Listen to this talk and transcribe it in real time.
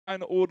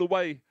and all the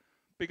way.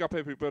 Big up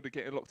everybody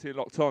getting locked in,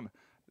 locked on.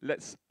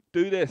 Let's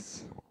do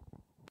this.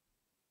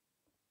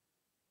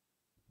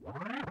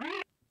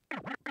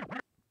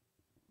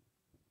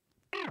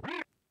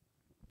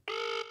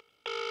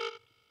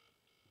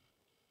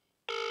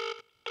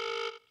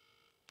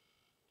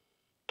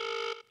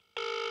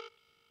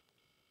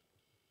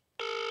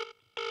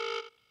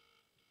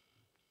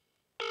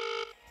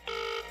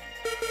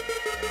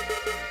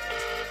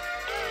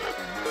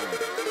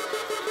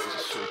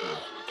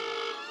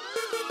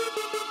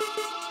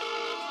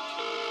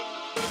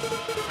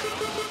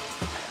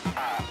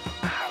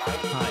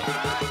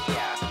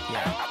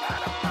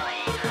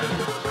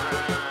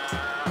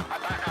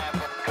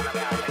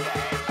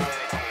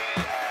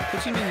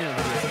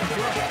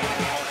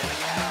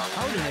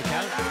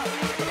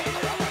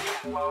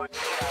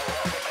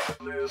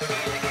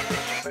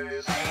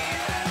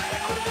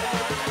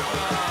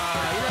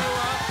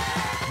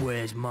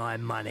 Where's my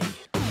money?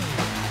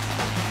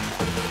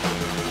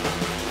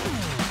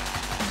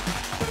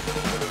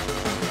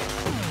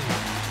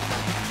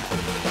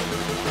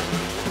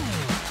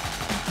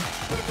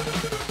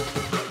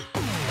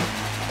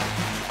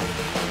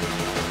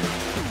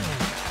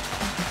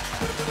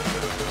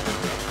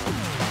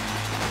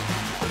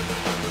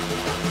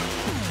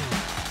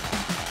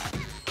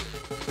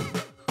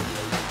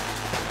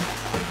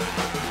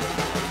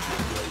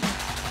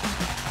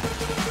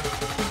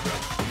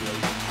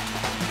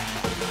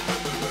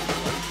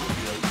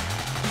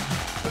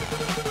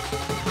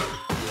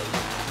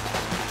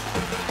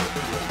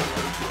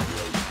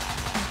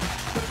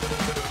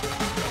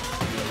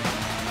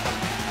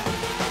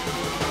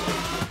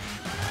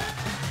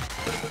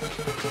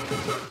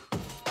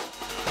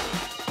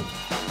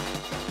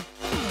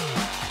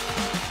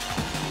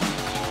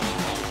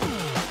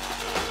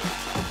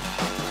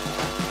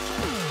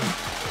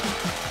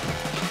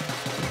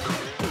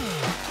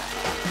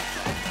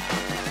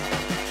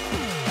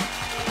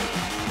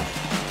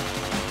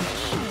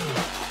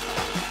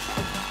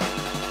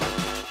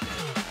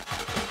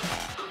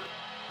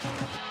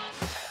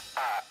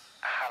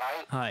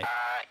 Hi.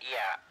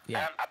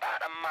 Yeah. About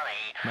the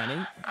money.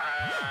 Money?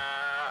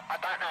 I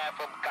don't know if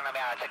I'm going to be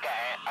able to get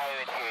it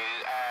over to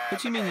you. What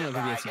do you mean you're not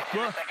going to be able to?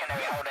 What?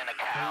 Secondary holding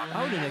account.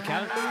 Holding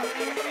account?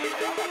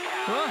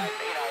 What?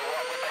 You know, what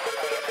with the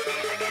state of the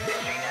music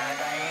industry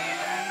nowadays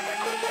and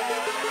record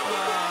sales and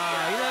all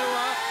that. You know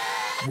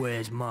what?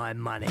 Where's my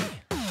money?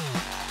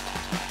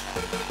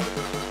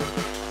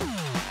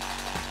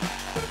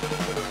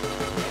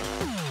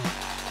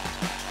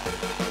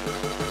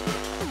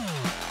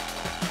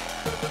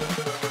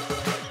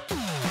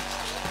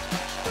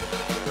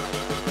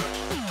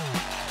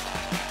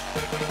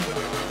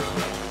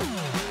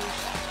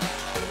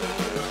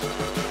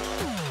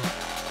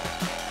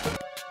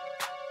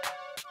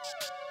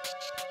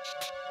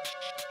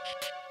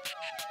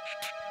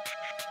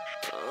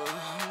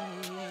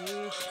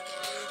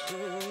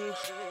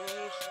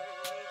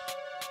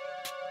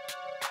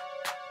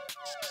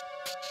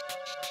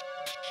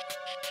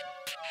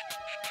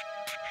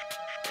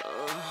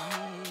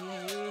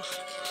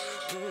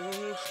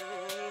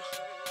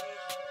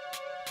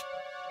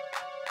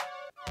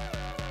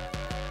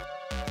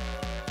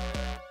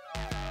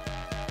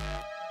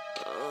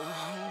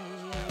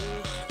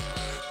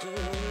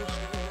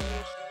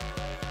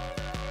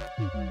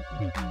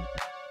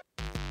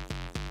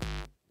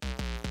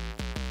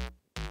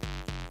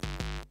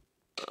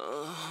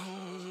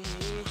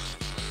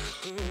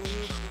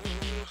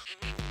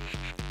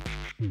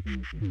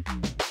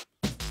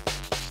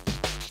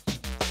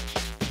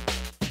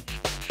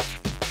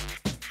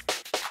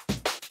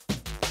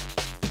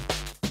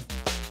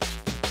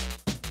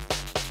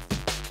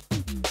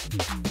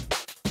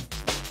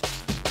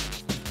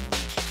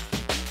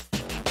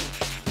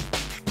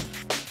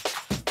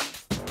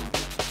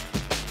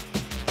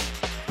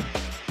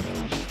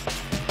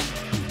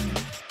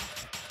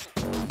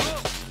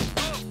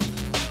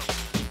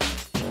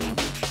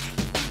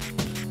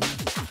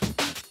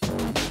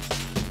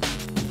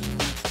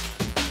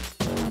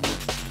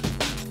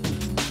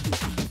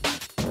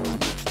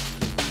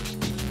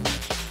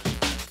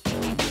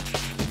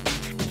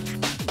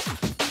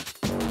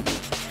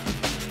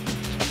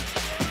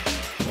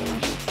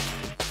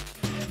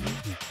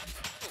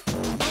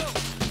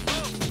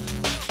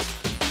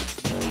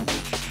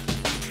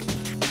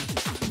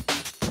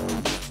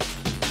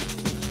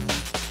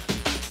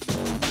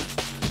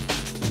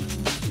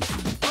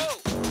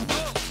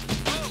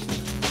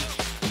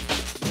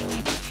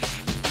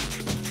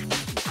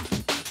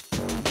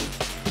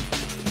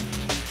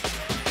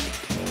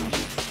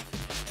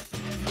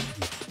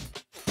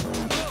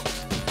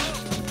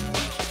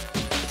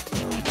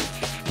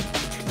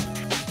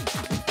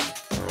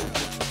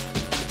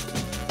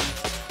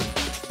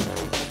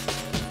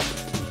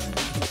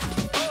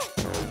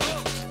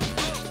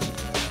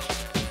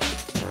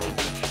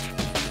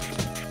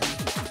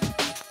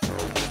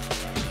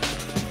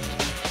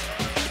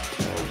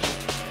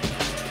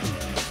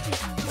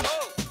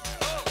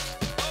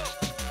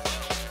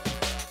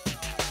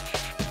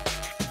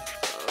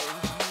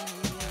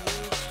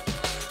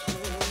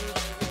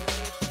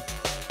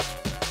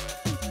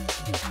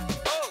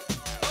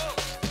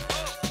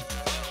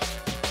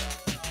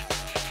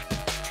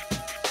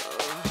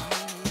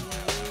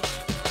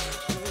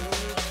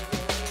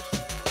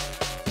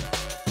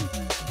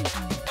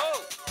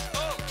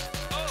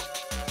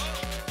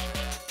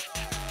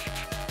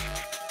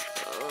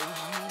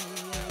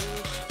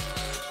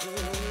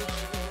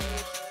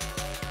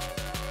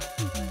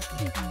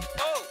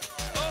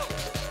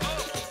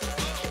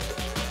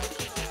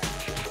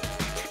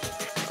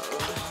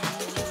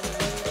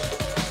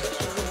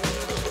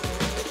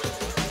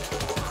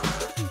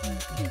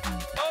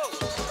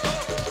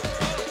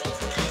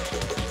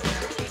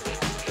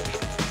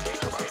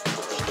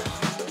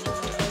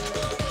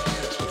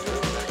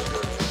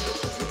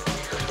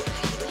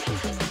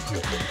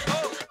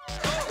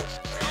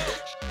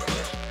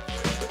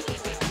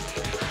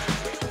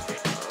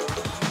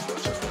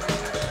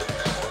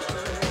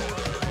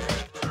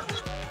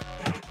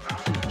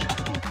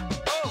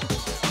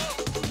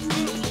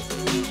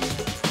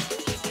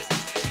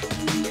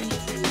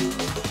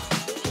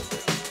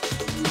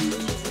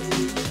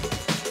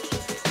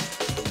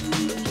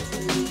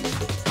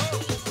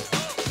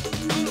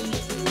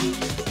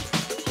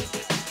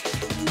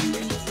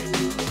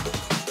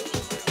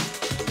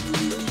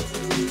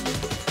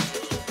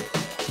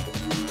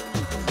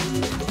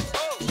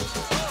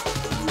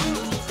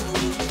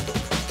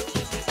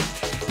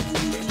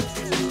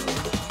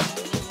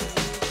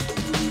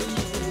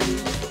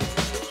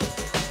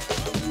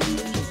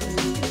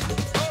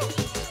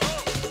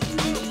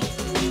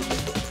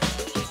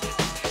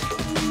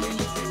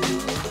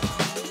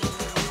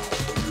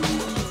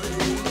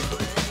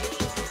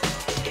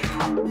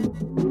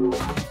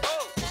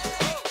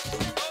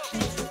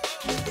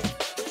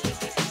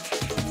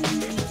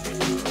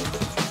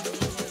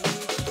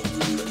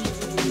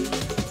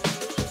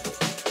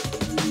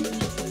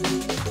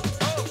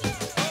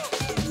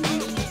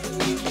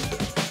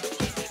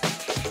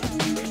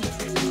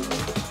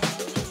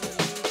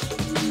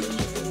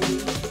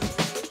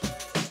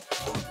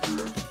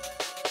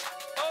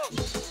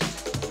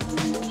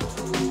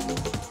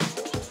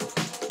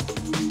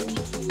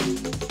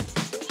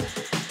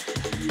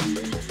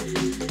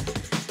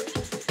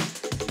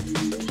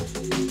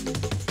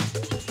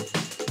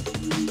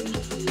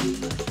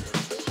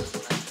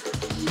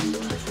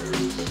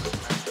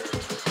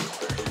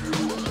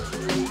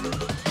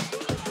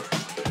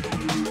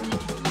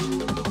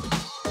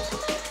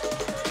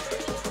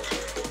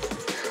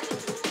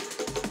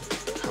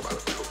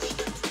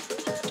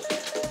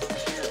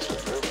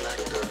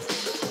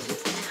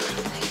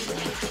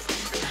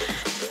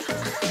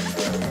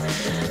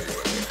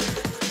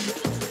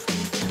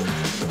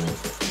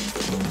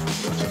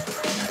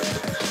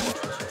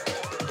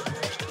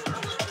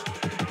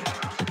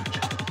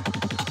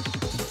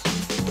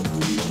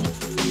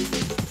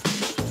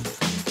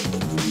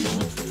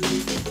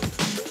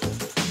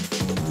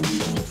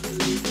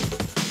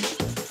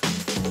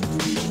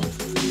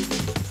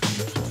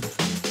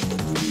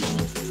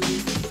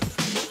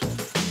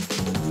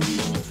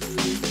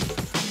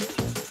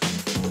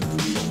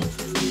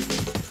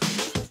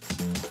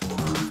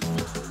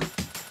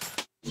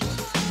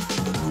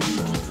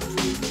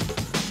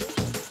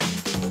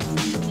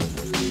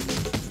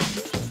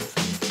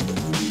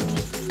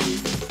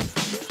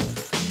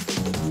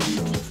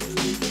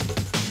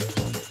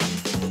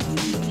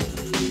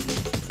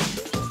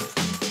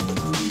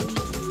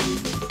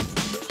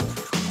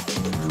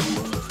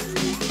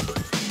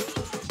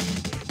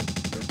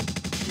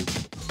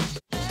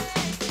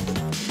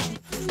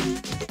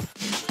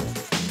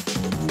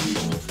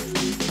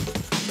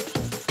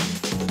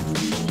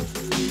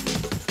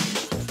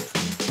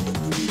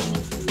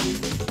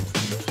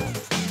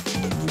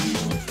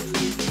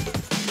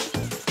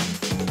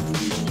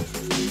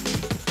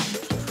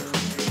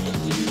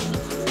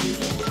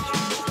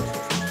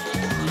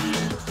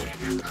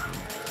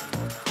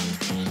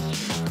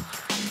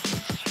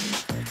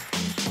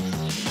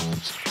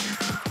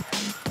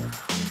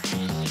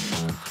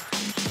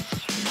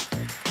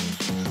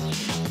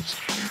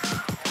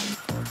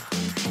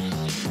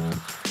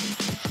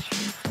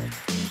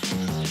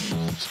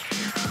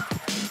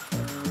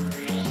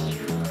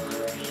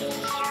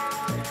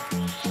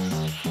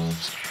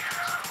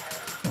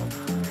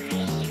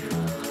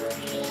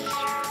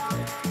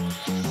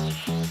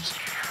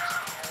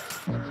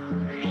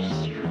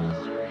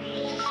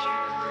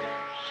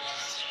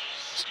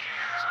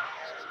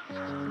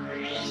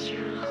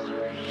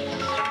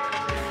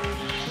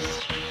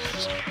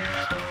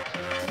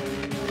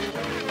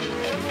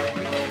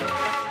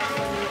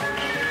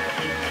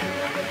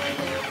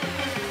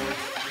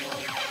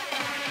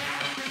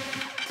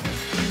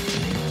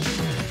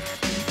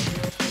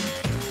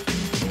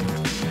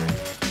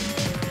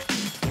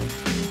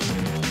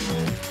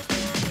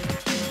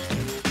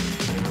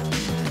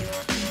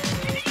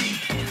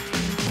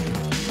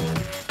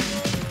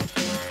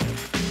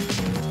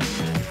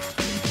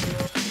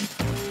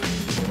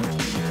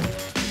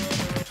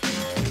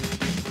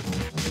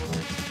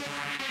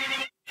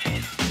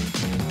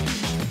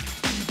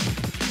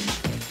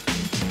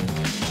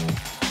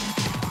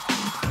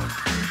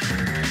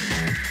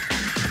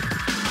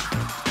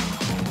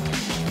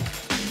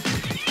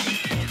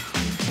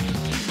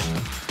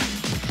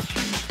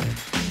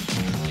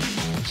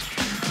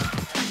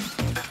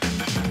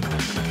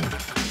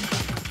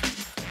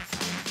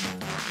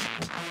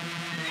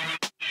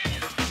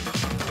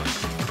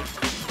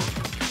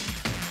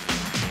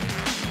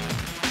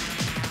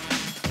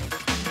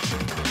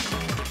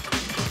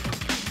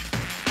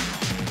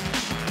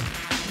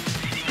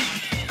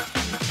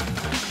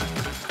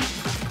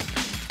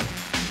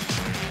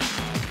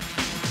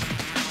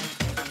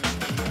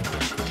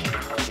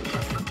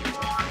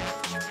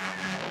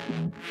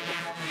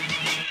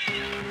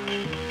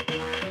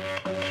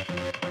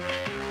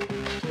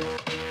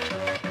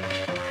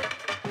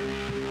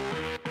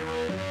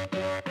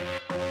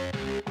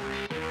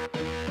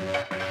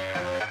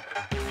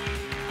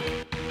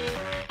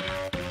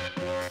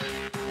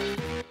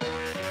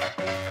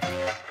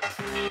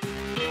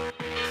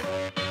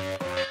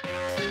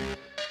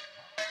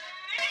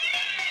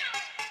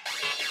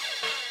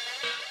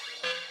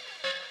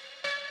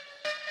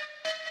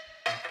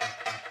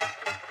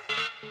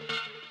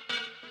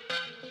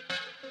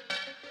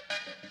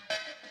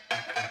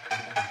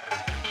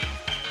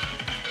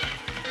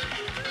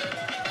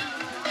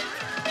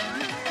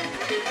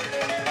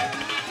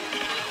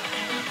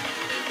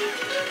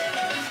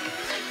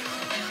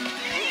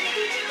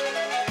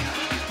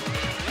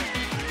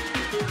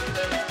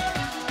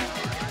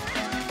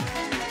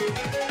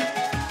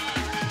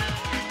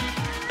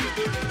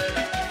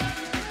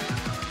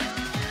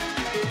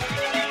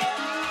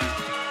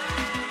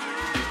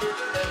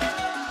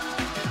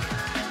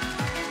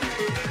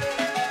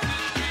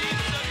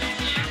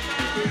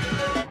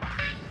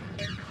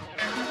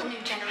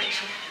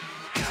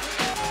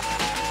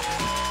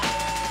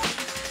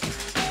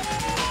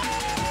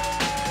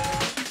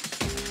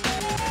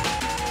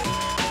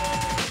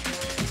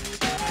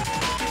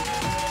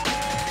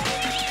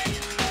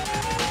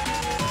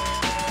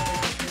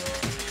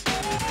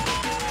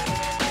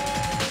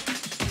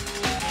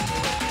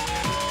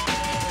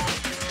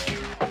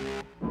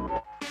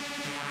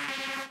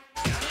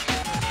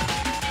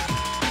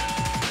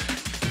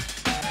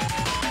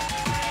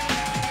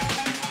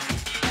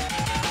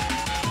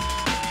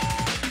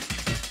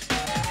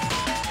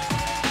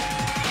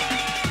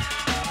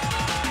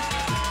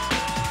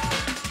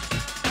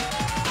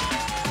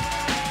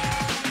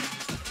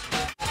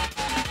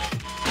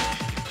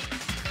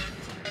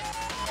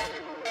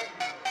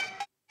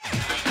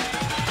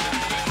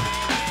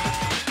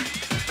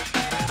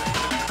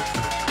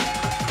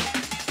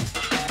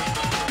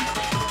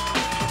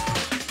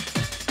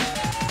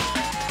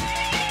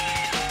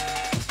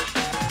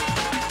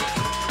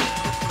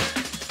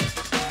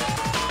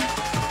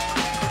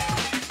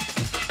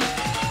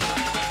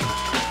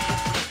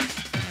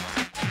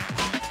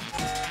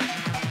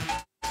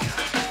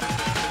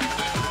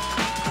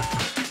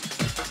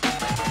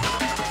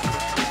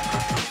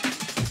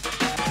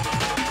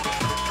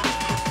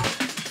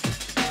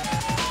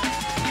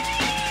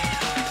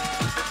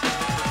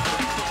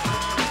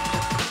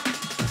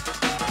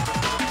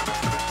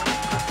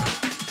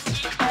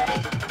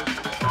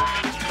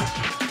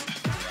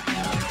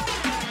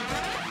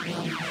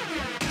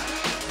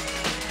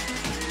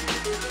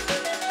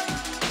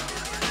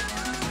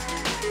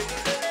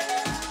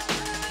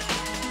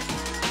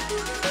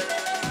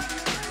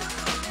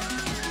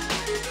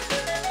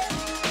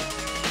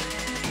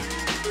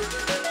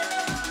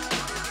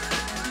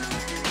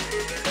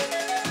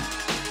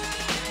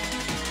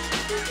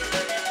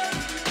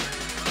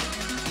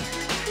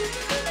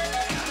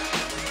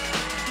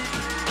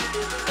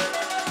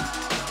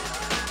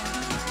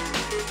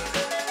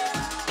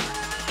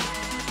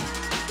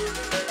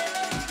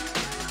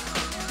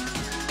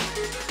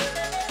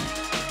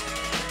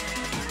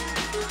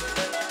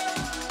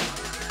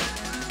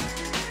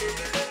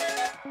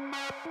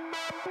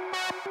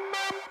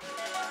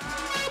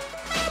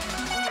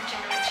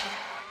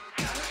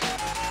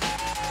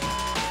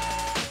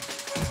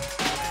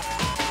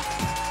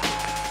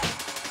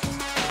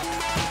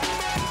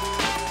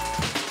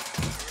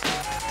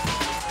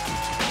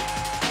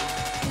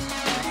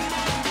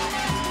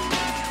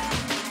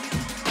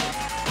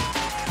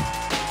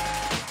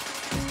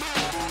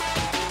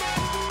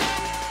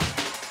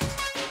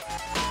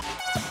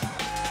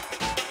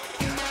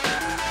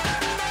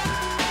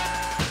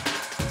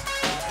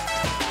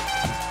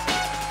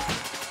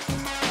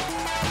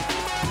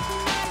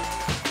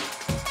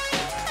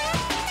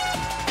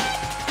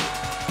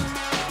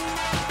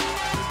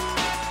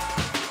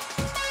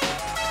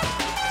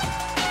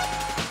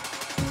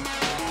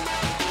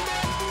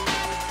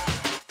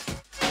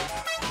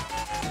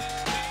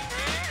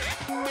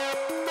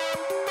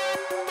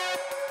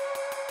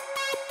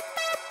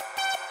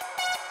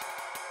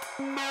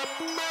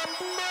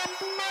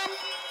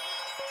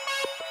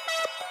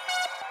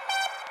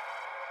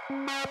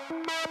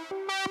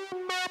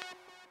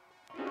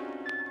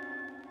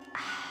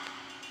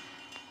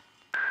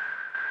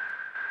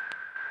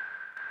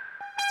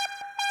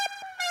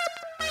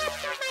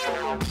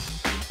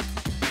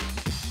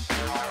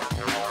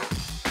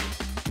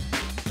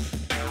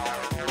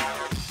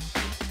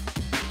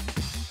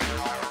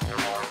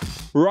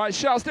 Right,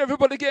 shouts to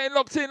everybody getting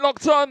locked in,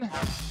 locked on.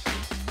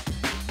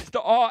 It's the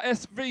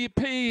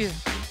RSVP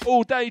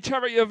all-day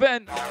charity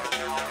event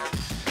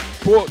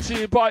brought to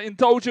you by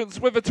Indulgence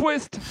with a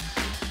twist.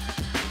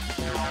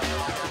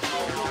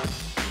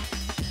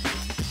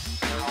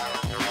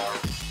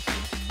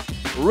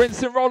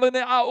 Rinsing, rolling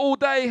it out all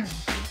day.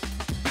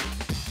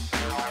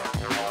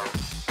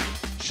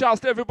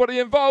 Shouts to everybody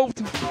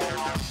involved.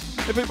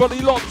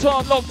 Everybody locked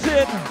on, locked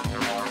in.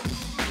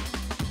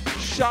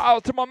 Shout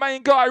out to my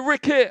main guy,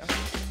 Rickett.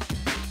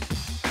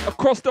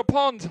 Across the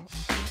pond,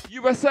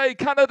 USA,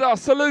 Canada,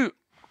 salute.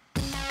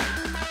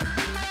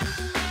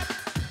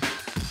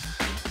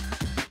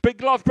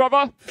 Big love,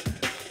 brother.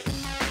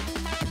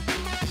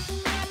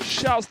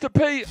 Shouts to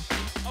Pete,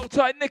 hold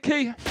tight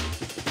Nikki.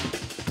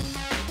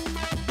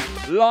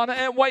 Lana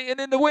M waiting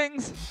in the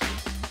wings.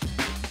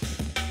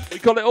 We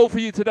got it all for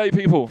you today,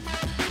 people.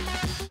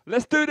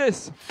 Let's do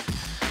this.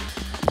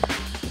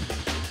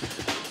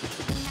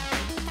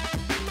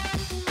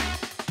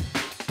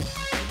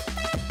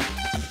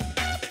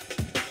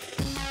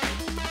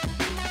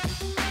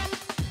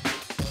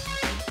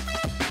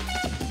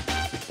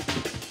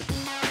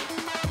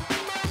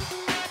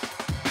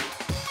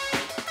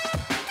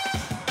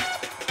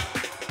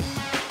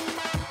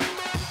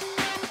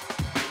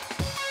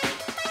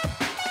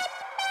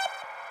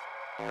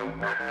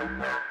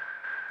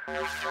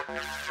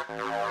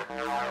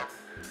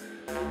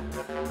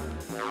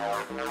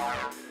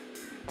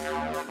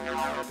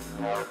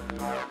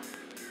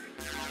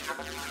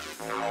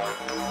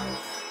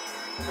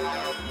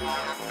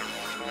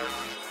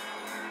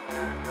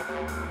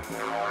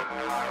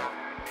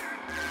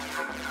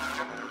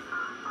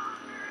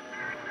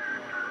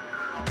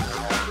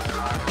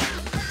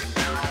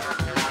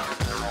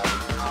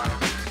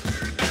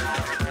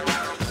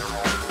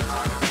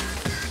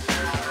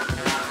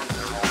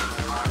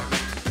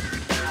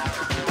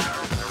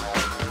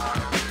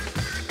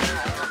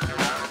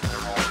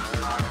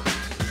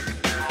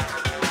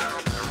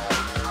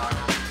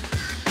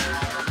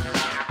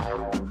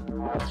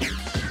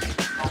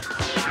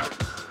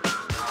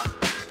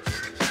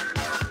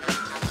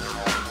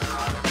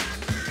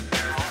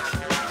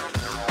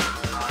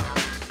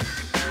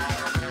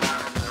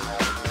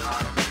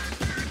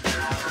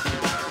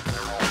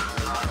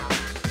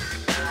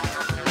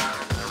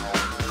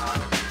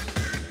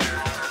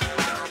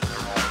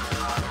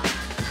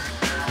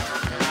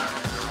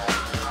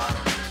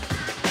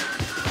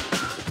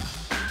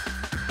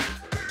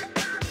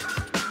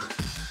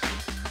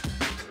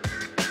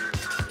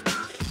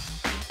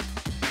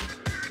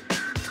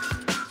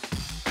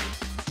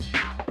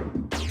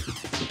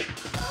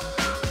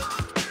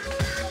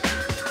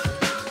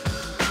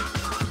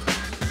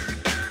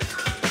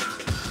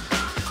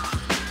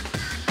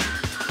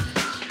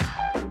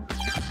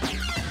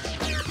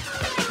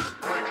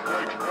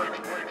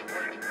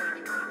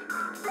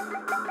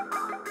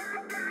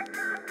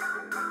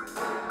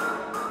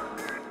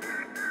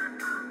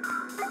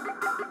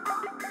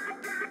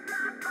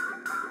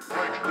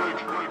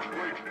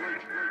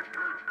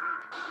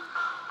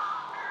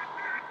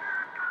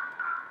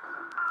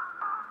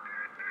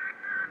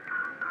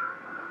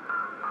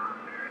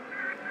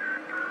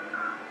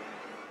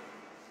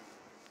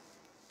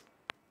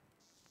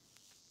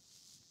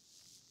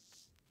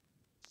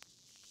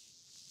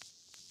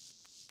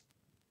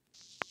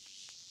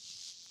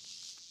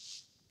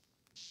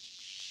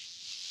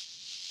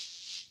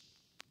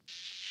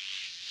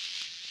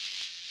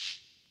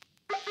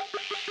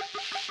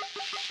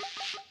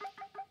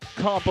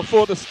 Calm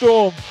before the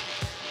storm.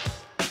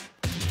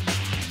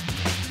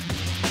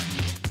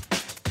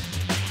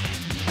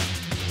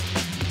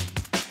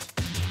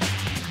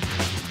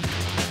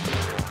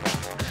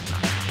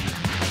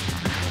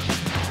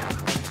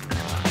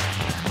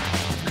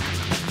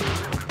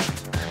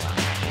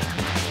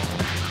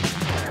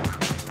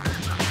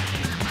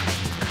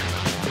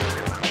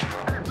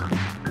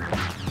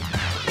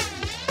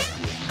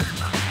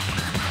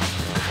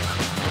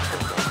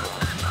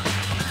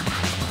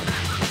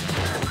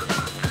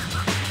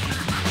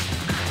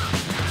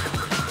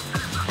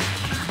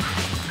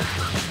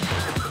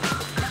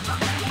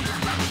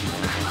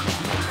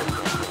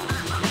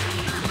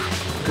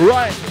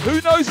 Right,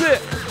 who knows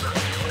it?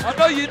 I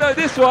know you know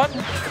this one.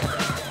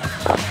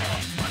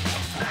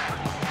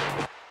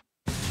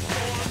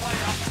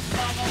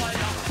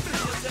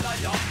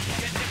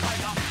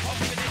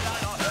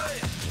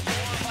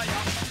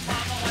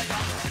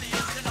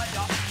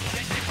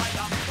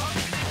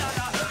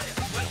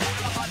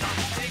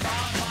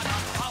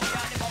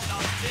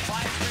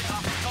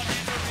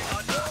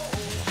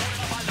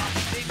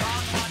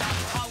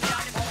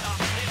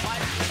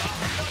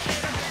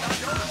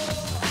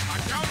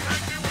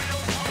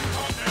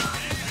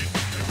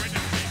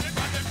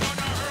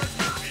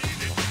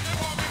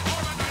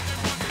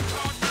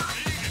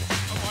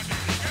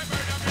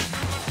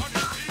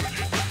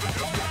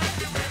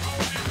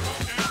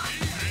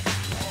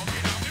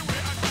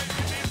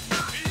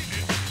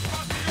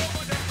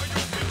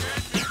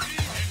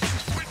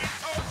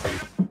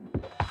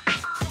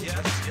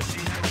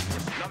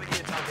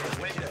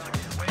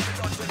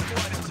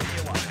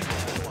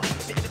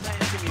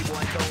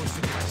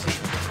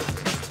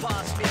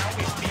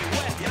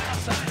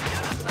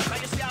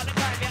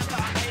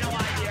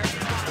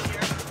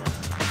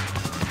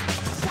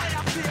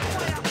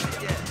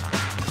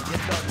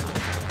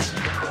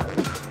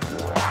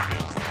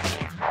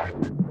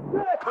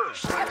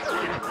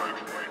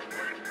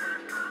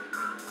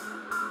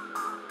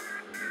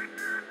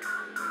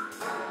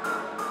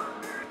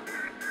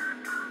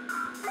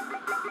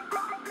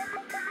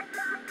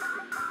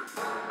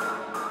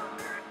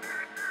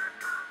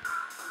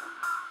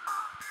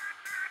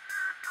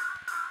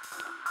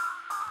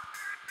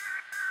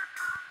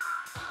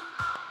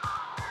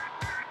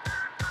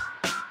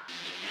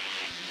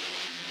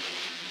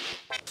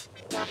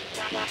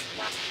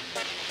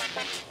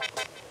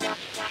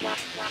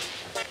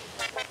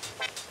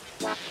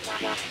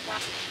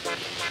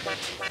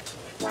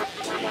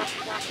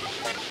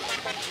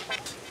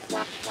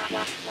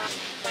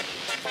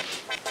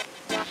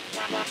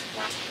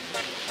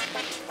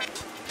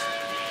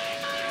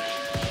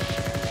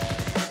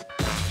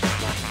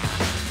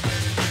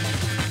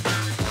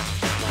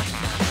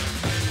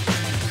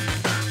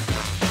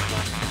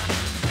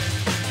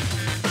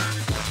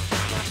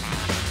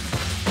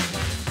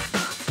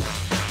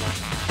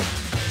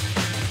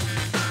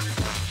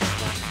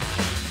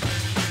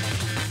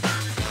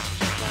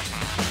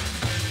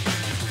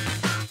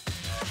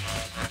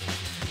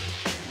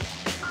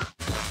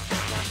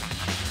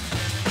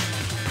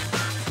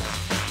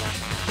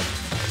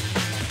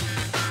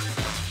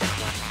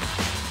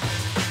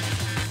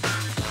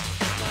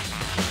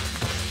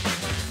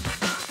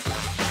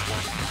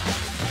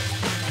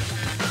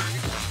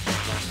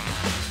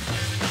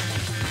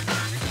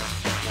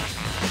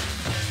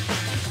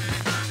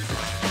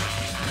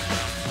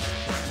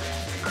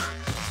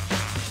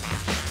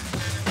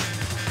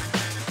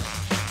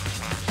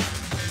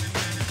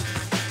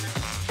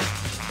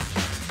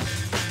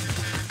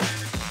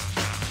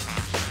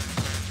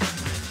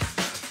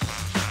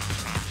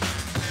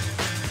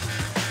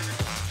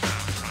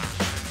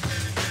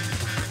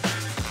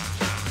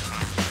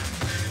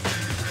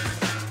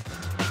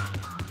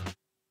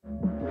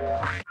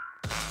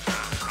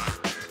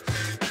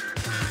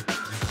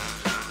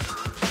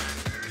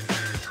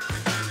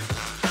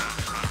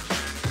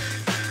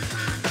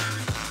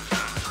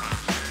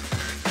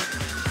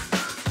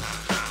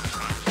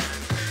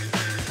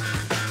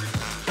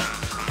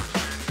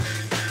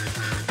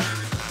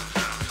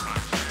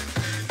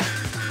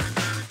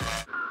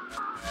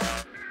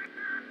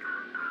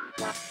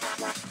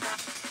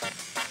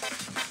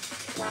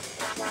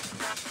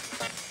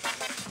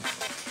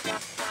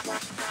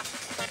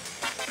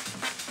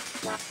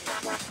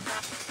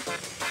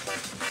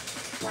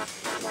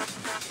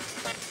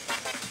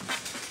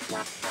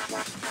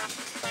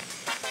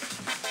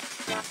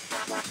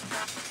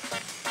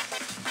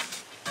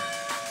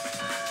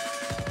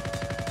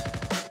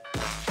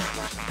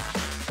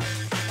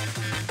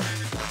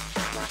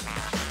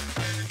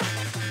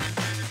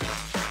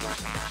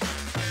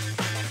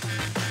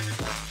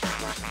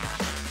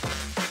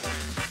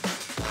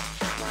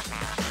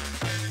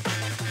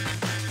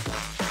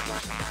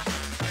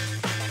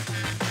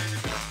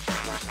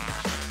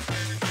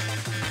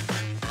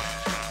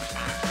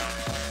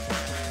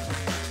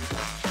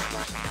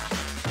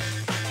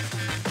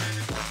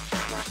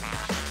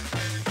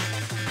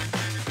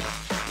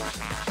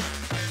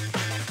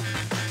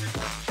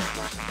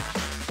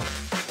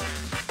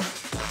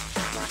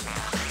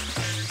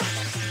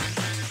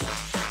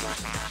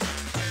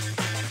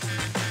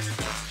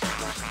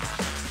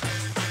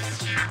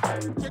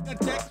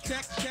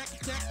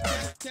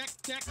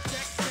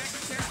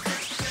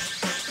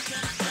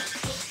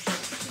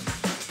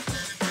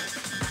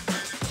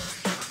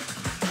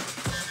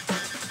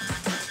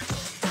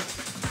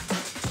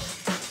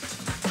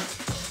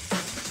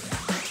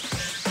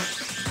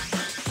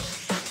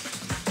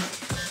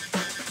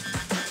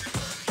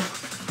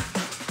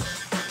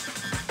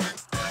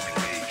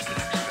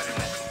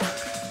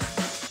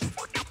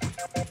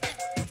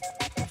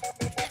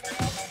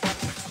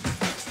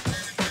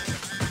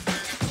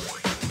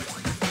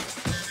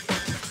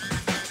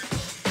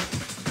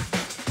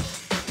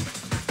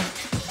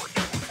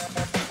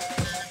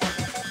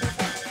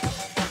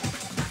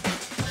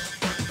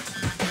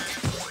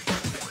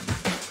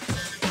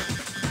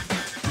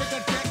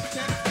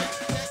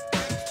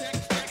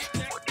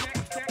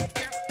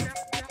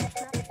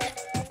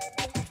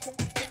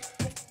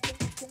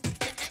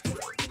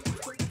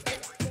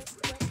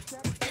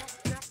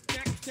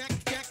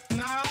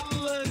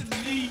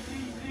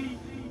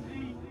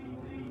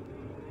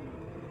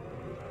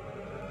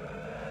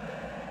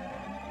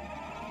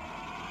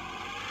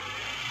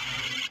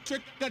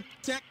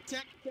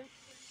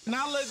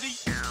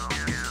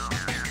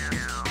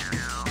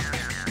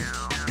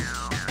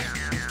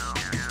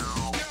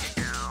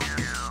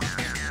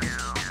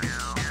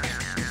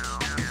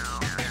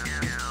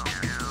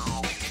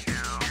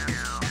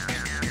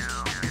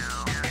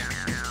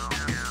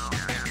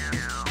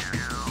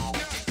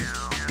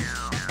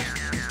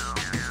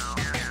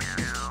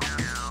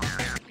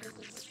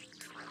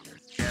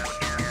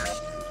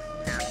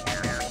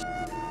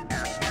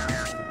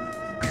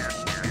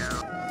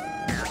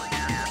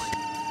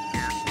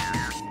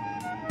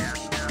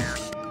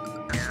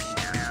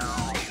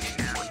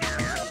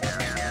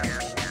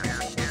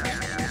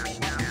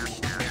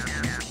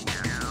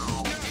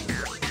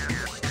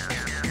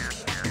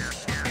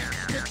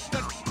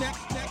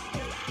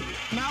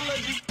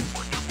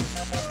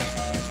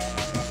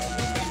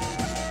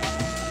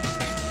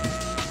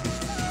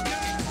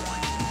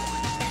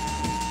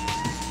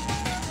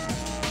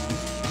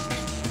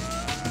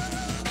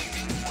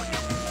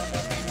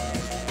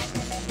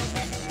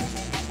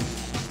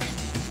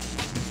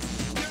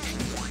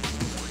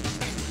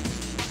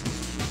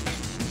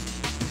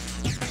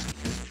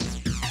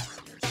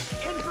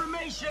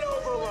 Information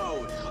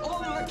overload! All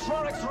the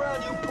electronics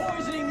around you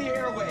poisoning the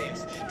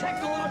airwaves!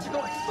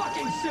 Technological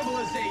fucking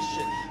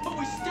civilization! But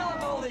we still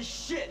have all this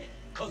shit,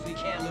 cause we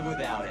can't live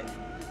without it.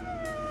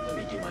 Let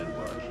me do my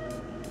work.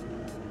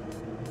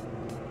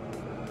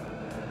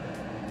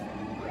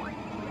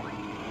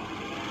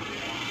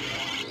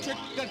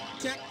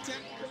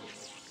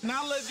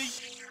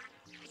 Technology.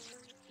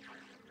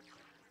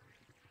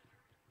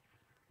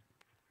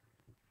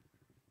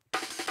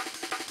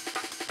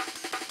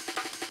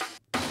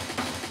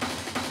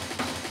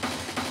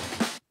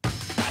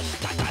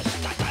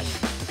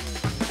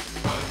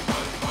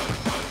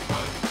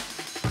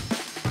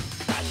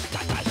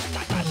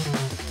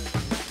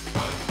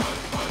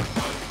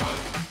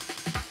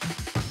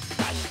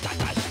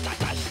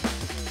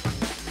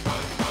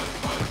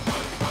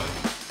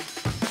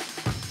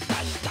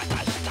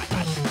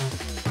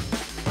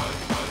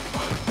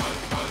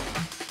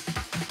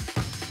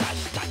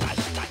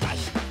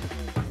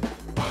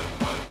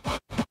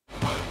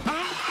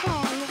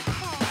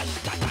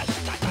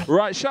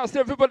 Right, shouts to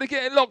everybody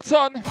getting locked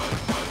on,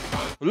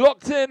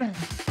 locked in.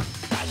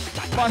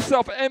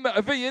 Myself,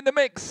 MV in the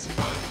mix.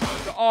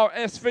 The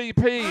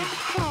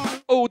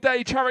RSVP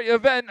all-day charity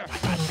event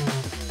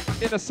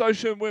in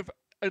association with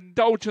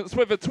Indulgence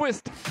with a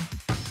Twist.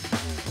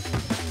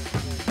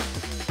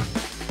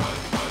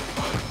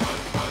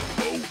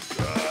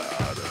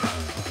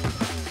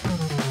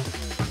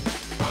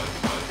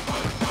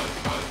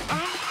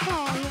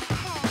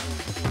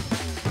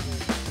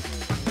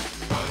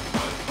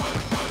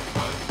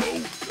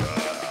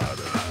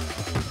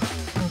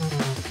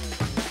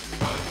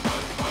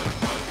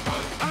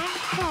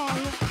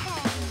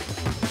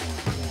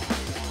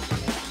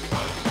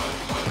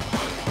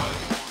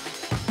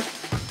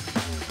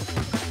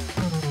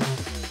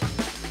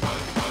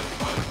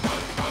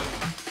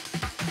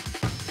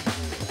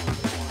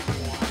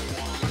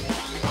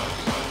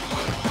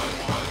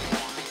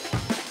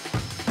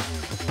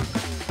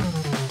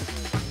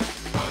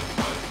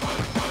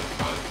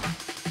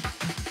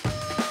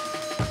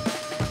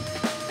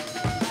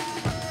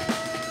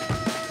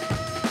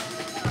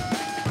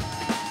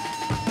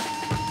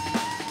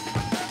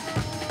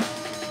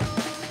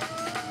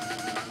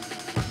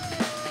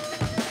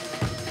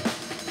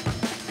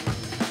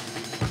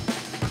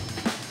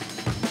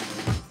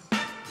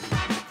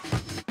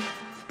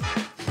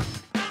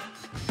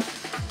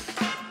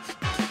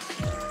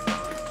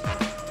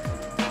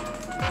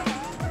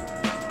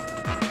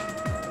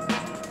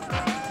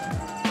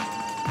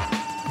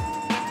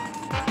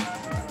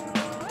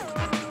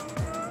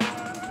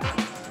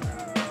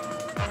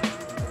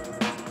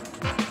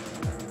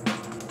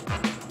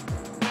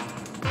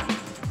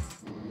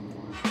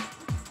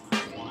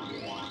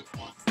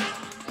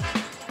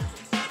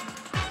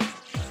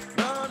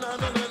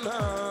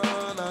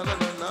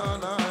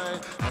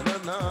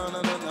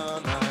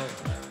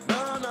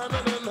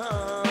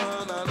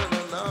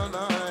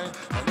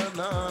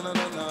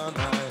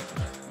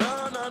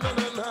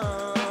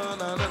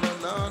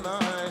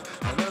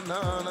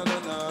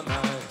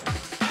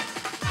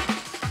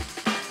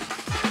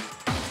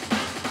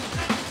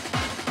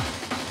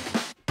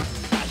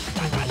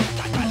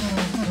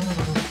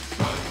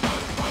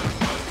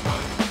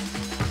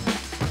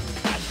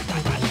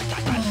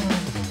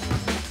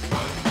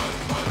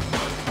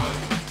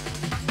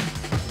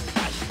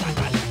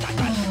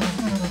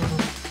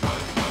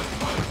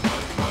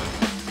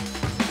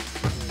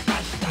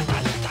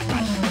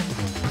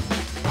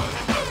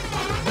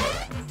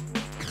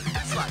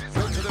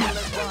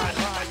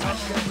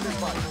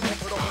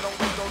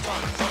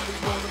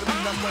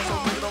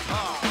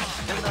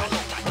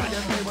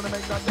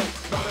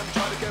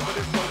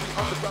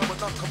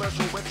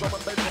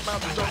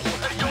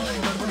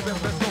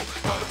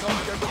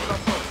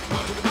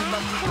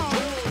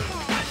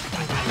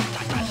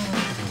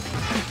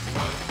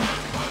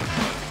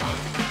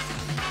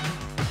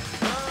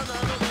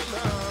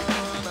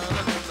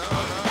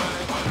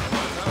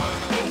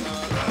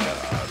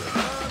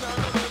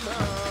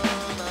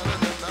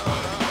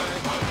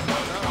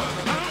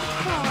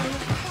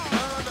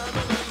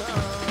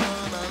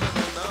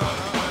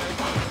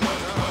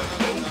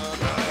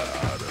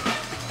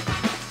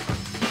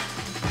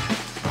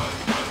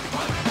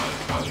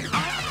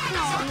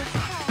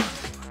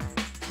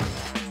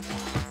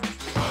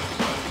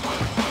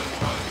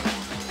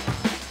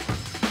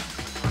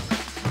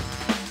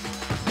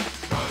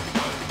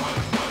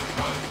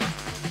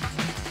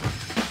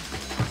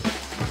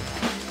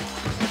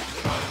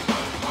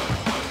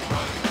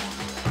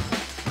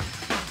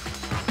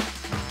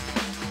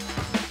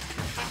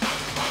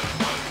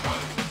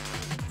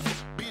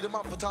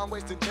 want for time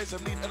wasting,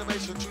 chasing, need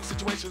elevation, true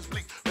situations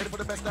bleak. Ready for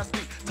the best, that's me.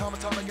 Time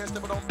and time again,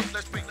 stepping on beats,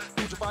 let's speak.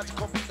 Need your vibe to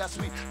compete, that's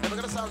sweet. Never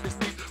gonna sound this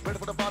deep. Ready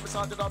for the vibe, it's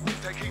hard that I'll beat,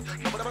 take heat.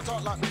 No one ever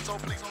talk like me, so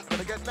please.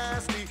 Gonna get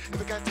nasty. If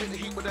you can't take the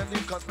heat with that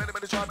leave, cause many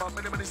try,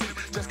 but many sleep.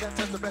 Just can't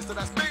test the best, and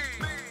that's me.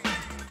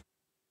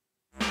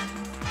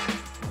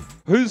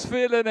 Who's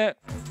feeling it?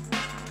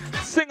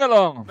 Sing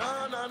along.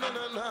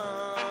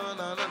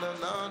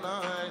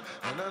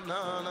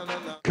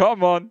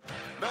 Come on.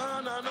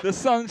 The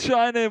sun's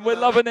shining. We're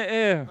loving it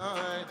here.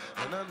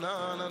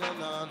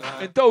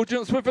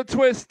 Indulgence with a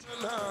twist.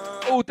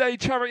 All-day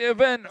charity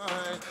event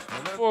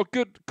for a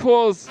good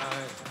cause.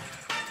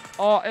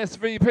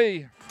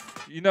 RSVP.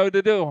 You know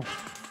the deal.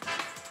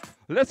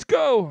 Let's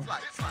go.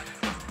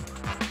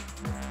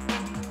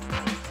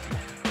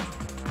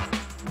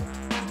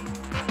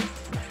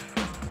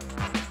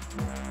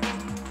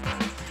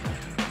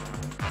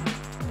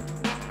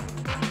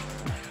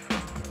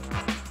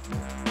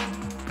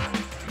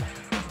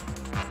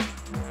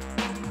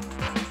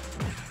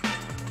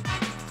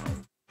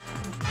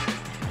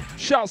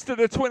 Shouts to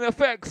the Twin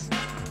Effects.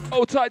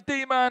 Old tight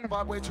D-man.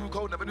 Way too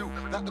cold, never knew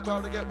that the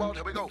crowd to get wild.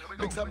 Here we go.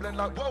 Mix up blend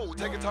like whoa.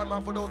 Take your time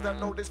out for those that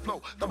know this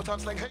flow. Double time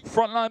slang, hey.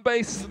 Frontline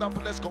bass.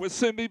 We'll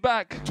soon be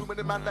back. 2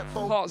 minute man, let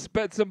fall. Hearts,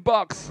 beds and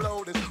bucks.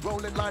 Blow this,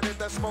 rolling, lighting,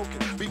 then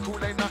smoking. Be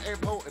cool, ain't nothing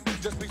potent.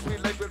 Just be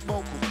sweet, late with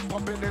vocals.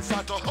 Pumping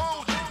inside the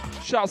hole.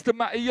 Shouts to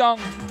Matty Young,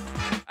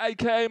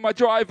 aka my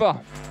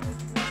driver.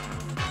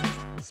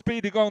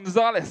 Speedy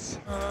Gonzalez.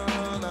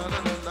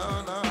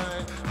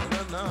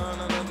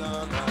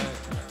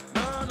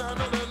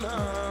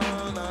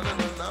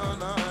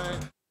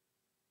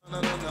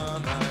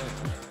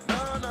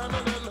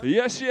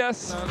 Yes,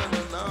 yes.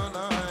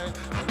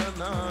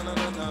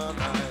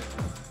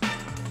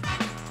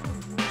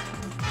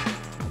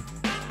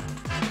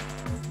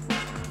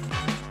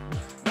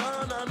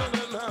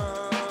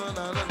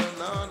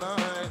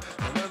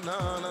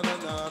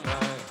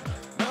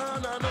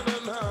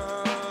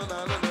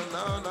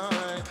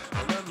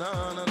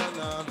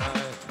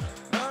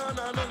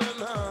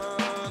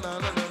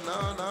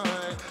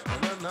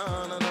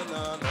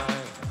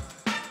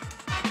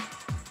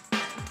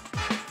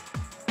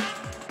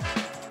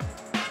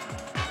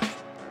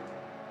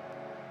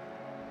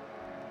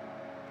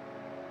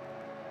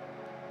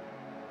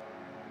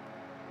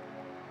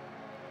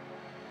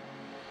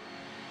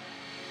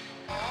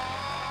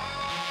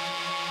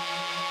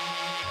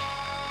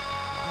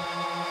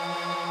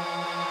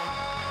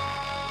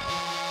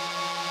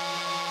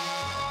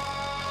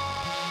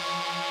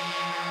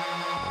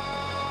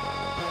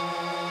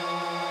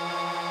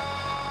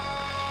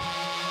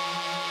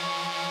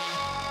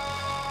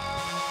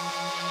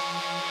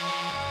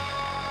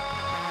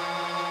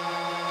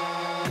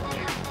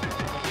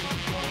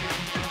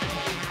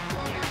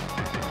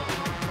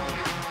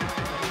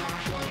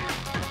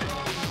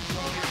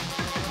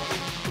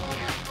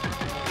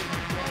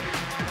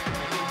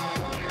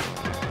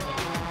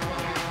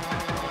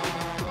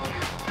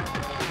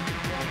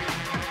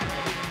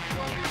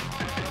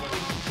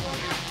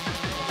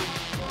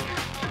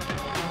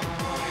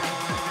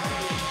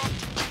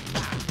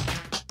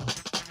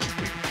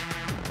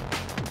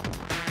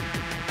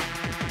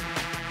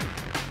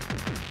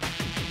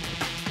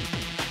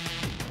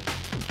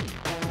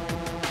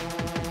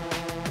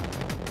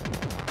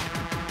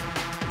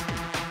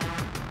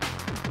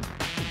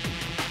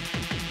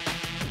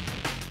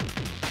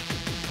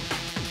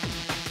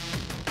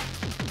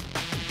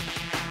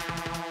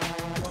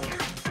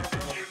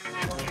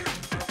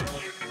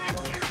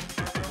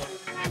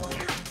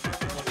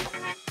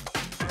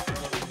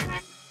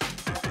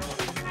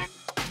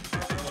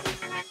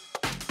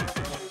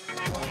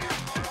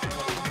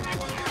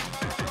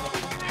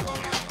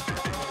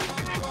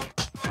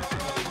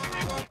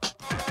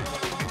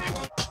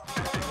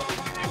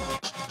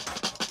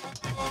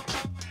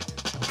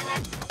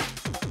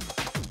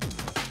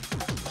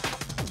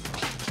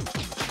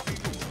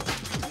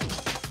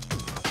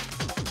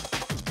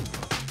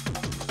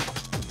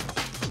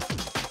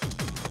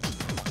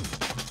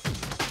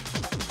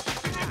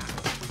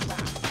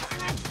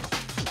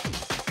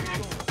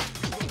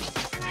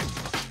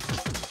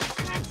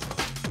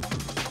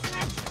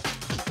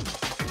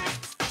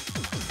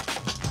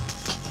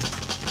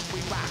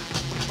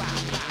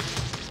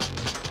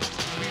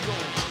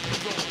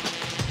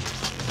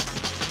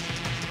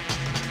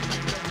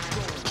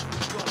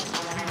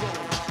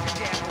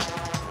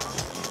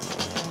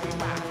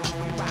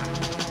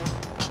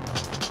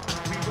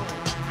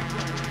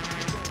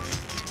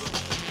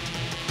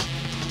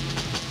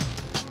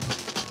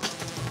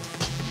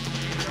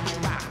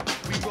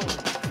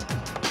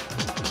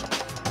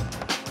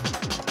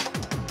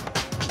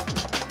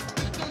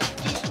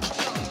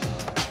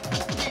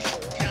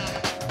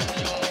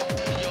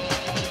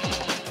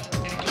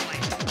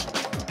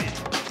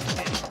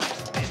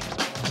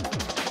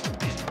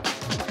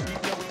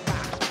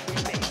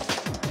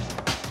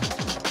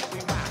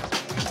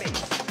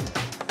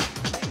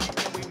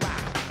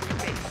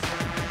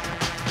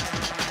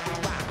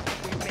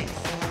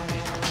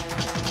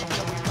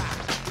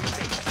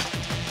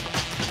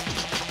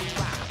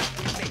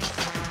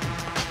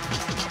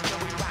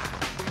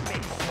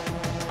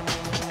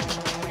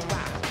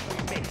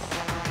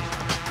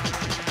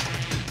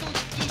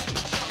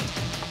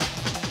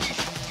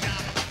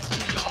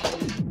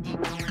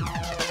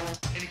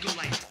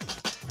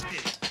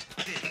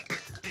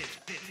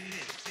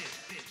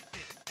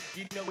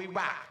 You know we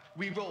rock,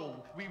 we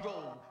roll, we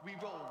roll, we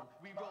roll,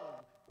 we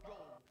roll,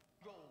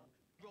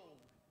 roll.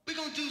 We're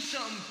gonna do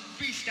something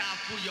freestyle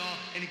for y'all,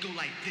 and it go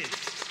like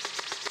this.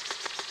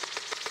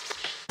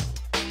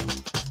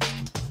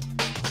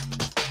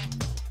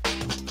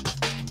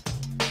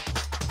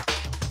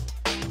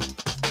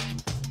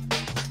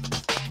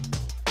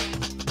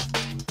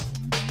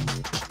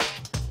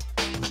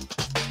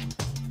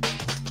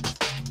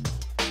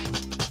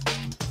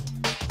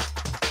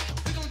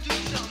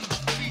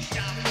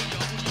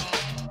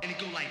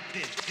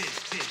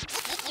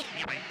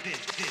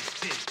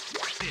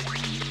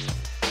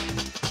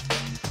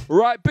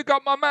 Right, big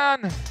up my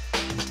man,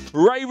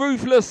 Ray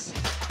Ruthless.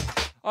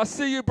 I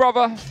see you,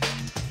 brother.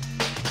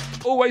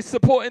 Always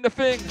supporting the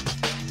thing.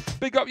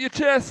 Big up your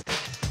chest.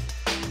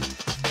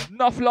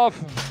 Enough love.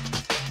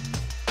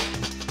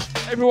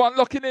 Everyone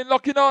locking in,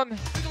 locking on.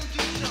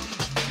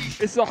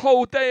 It's a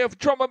whole day of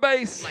drum and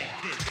bass.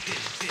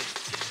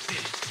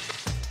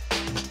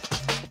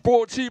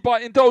 Brought to you by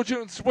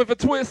Indulgence with a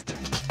twist.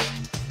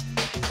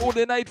 All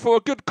in aid for a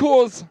good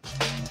cause.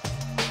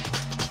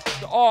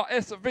 The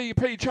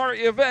RSVP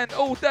charity event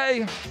all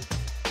day.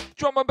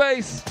 Drum and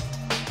bass.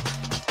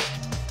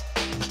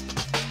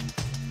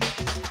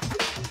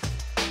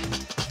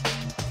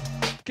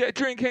 Get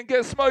drinking,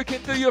 get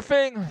smoking, do your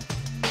thing.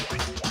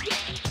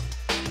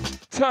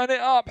 Turn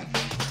it up.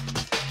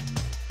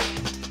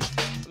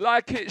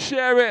 Like it,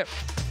 share it.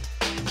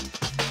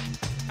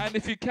 And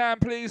if you can,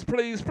 please,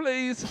 please,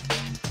 please,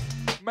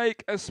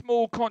 make a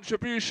small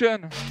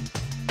contribution.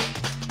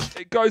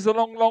 It goes a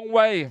long, long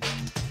way.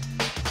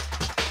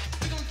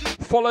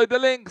 Follow the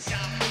links.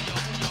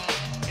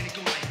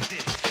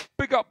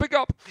 Big up, big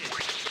up.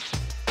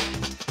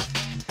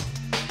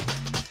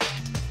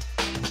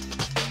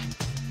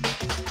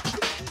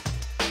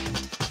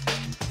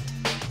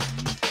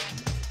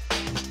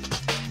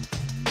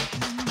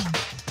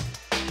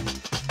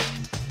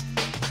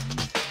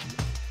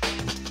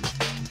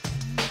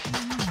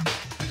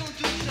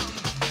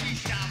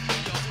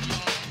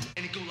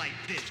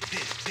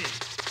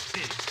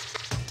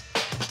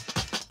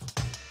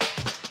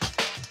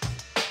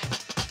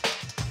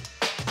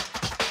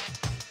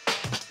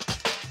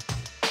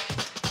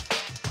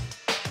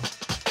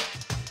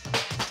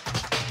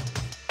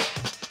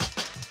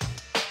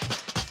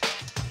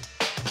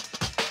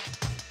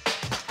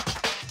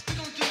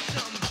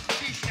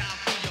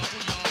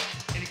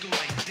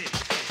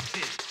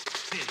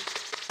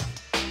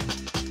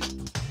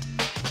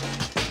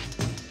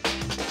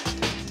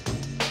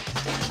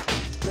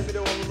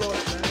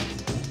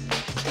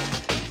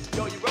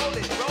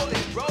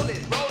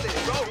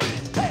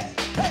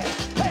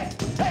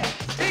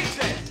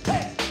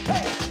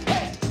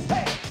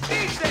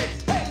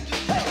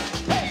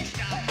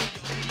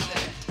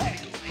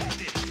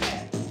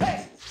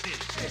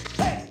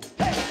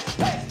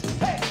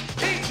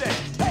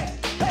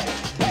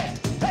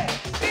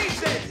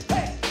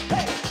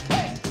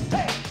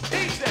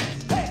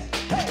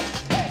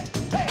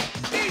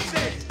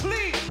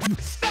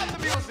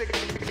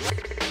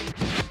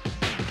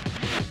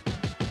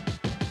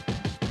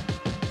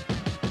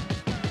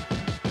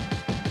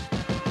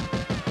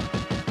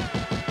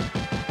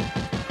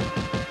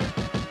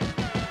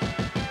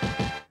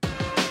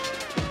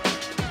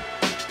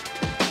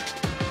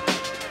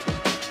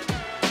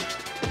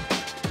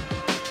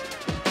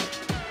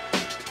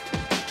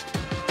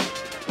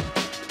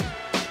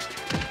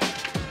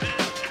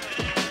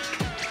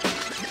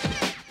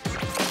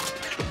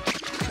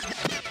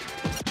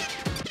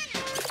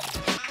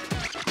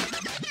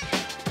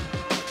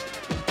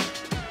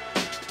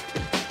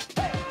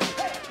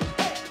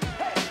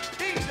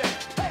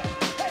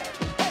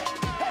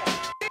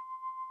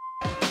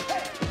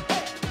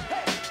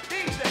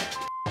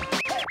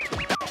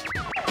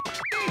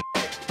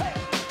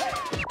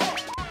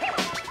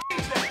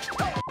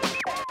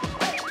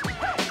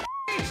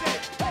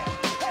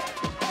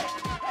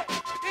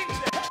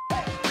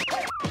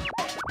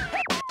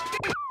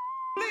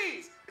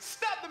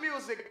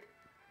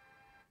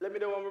 Let me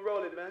know when we're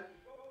rolling, man.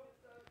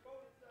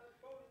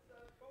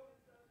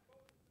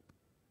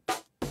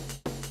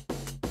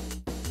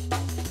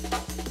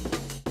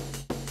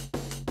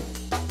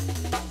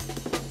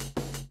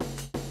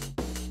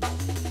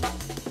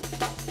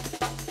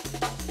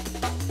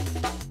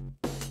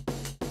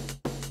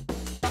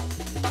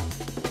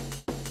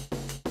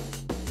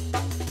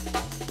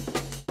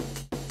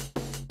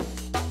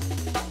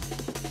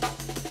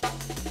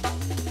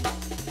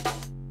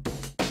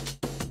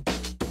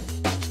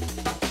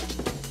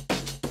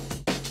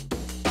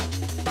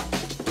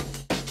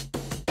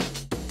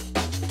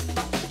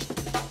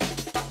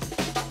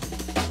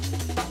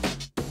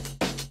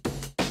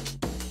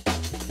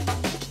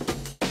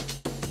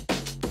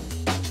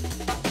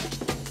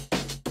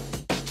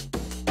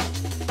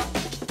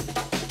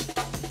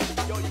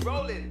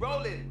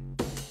 Rolling.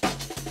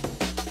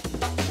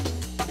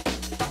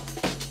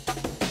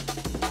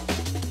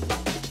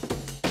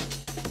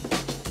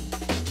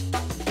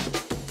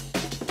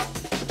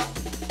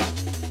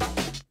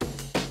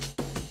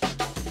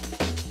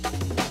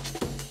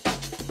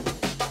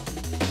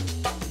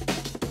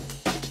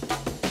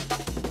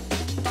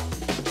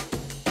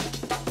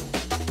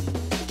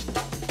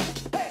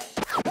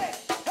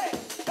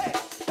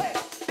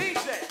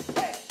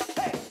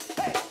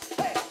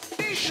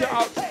 Shout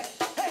out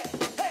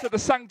to the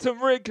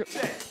Sanctum Rig. Yo,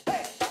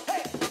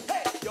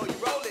 you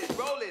roll it,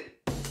 roll it.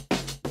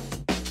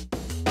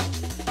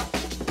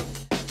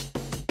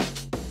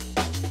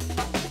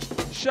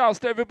 Shouts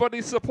to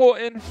everybody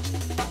supporting,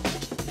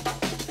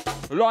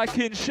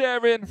 liking,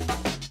 sharing.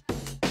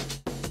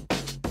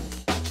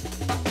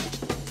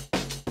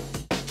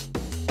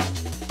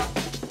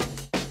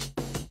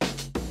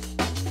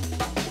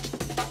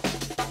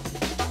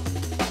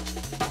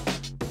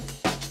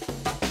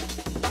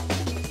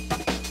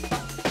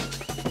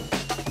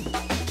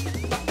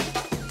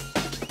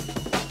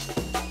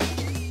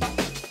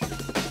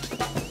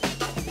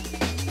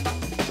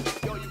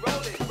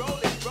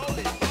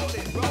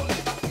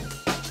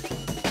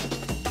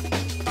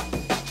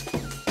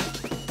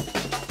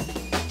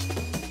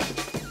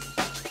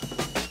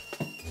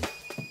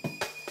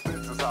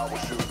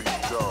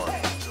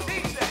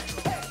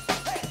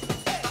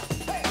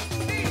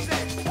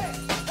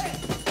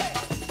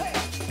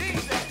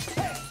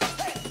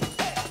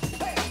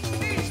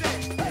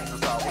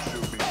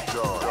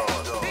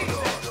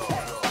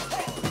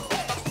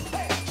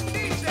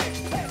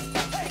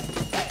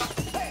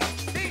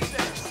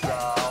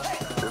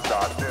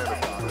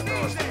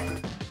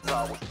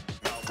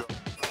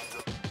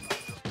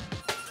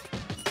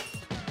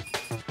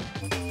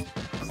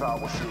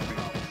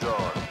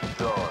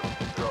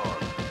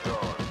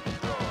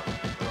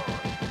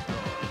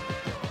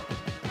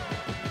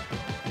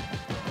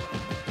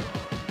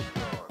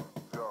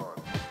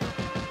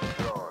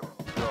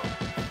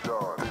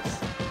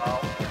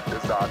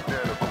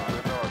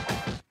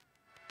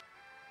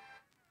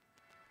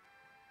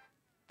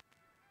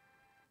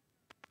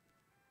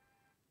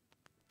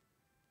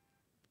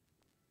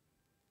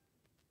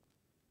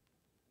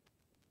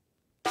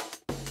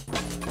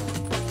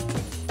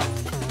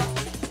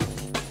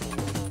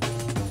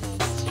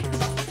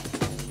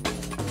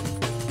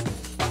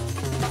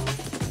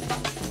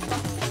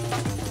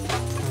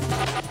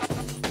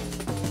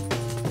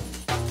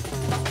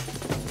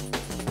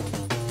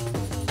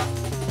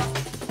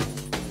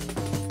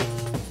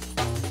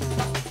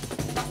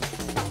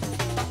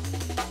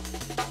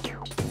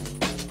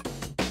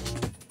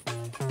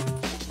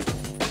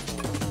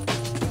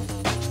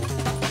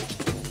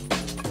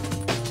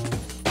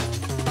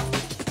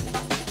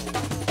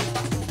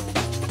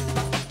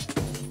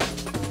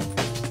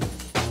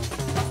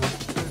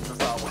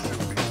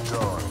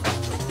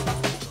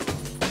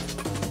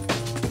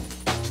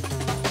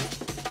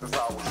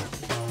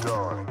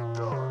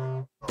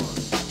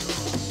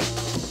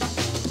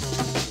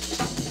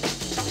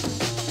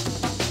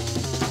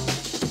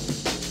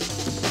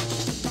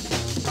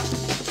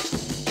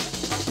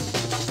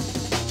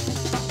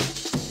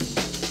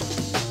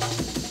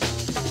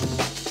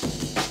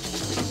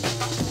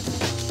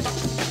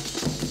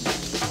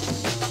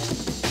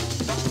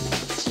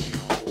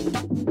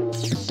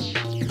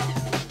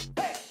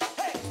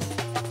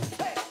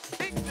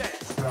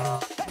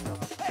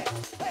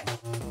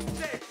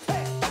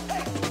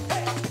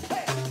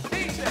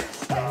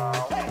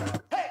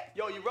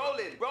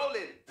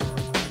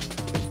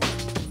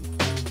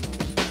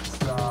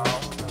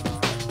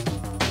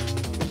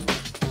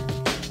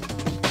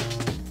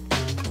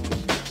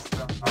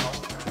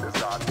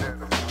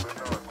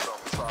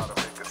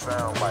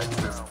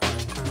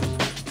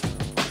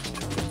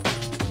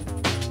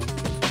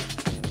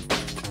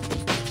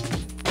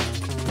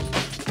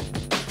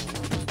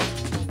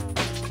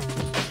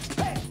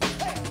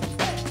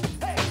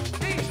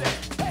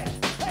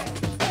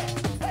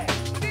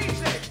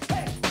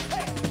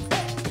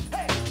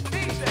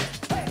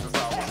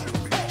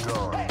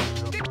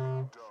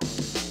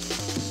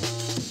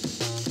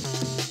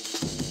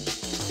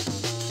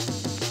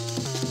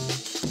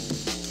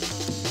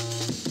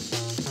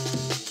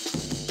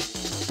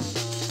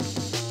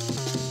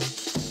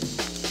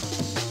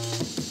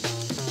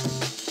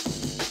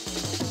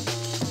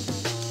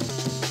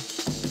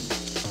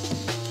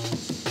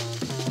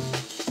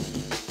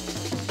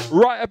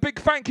 Right, a big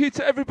thank you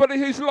to everybody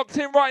who's locked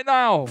in right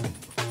now.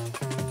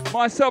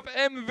 Myself,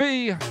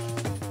 MV,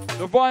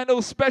 the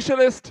vinyl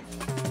specialist,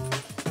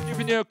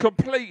 giving you a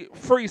complete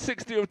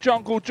 360 of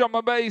jungle drum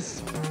and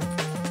bass.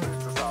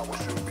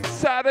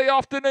 Saturday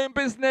afternoon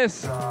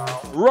business,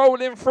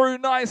 rolling through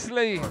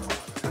nicely.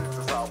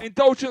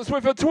 Indulgence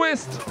with a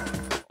twist,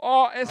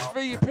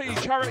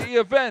 RSVP charity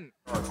event.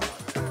 A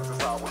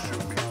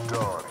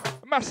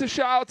massive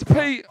shout out to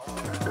Pete,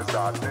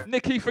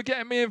 Nikki for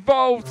getting me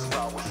involved.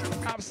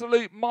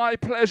 Absolute my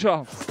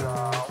pleasure.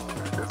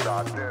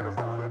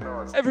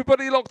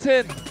 Everybody locked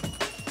in.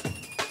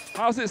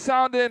 How's it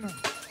sounding?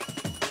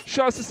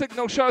 Show us the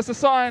signal, show us the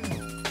sign.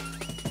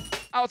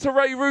 Out to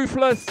Ray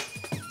Ruthless.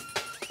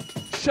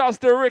 Shouts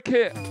to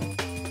Ricket.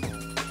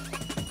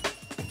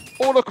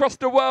 All across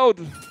the world.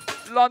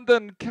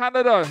 London,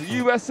 Canada,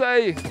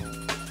 USA.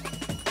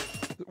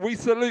 We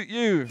salute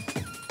you.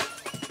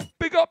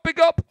 Big up, big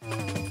up.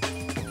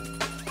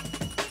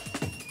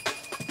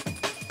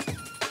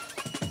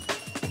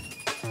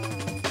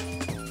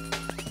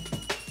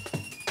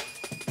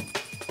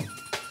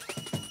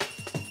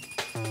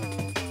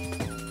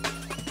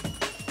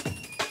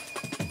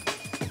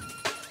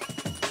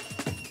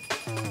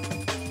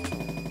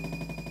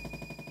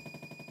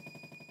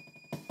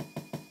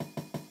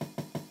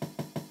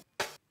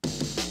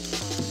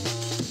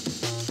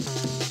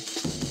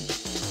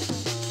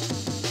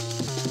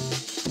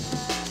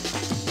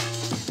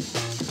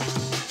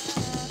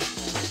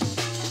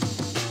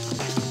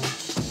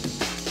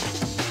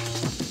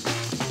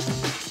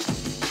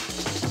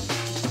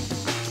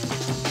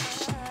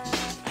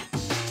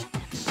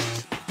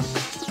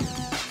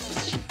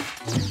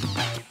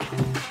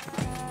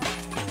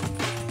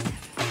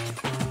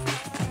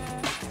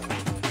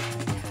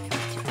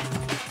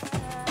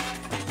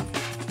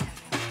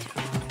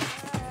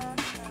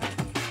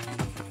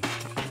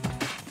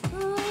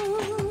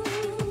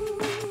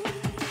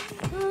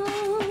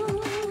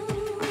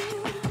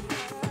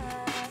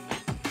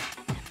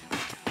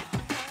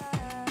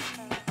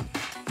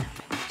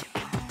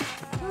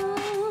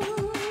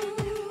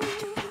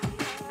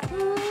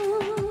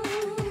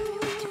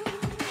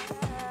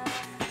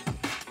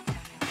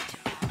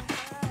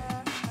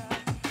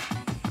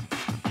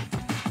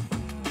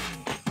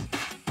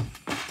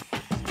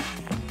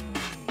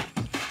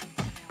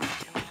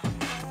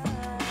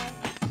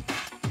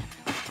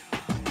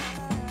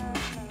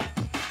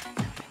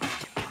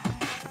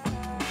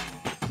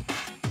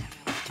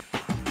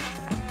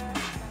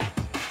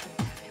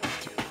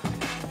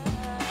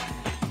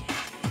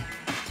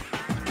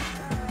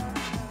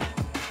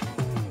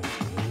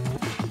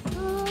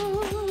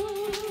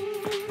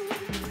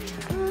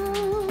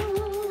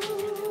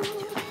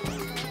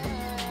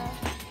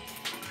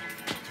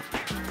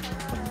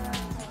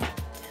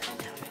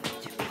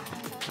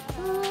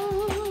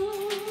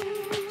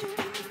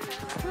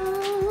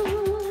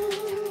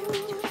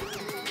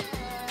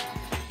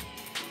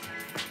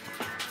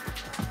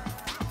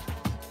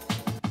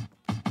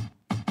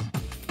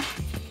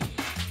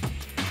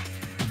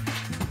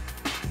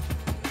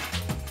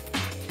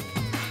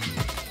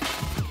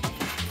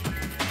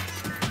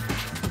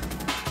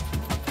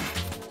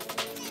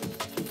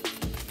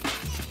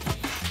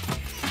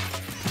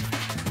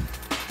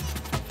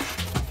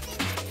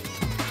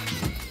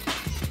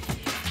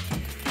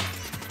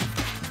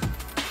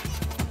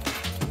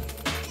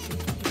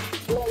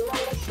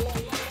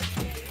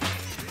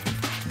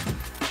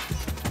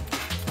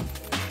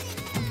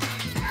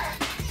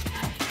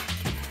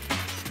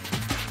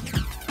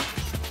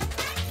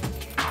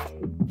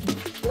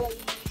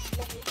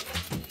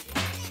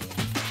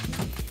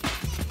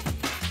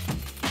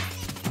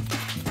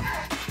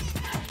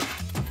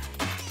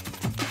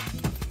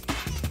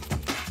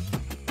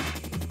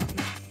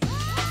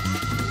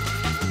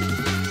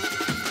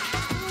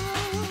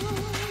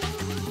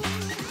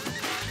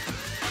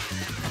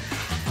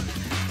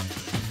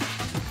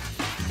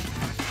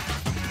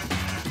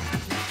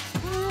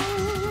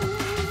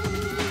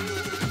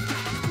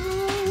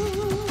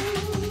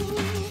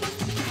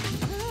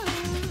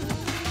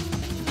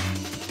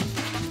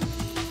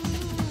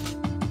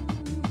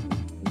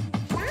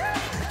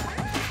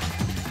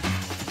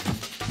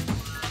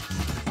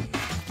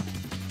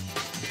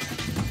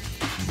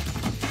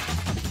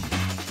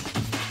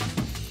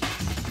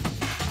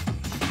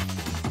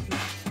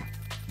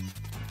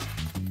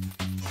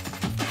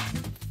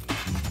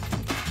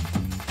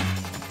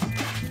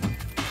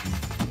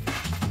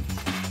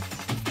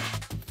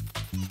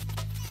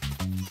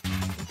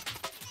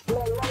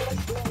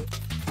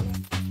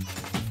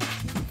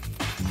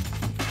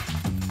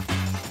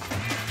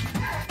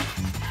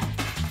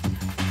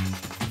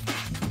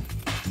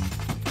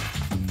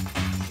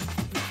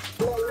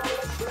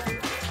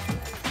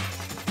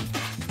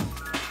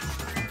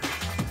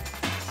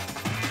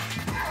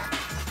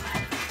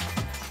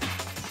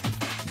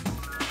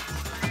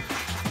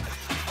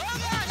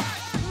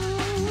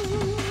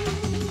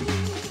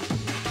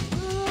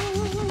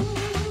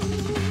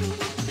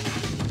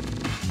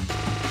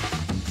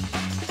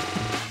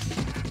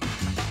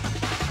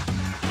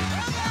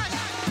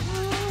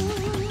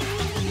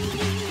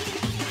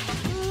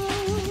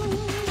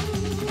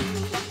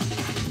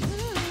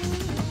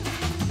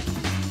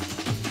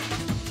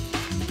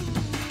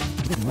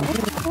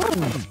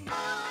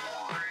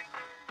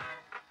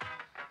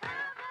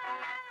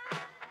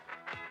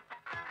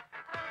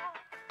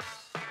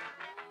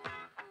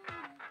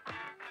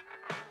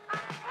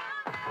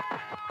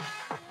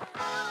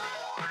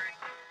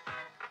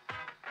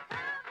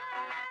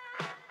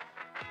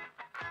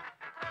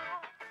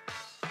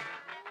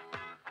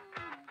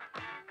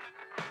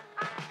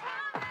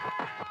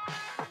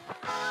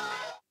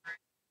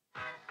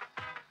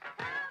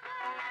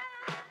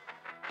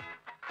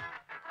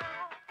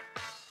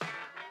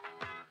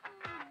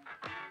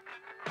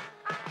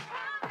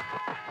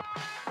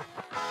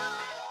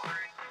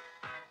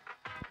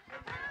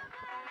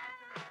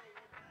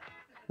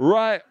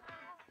 Right,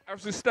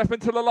 as we step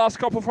into the last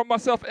couple from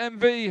myself,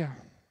 MV.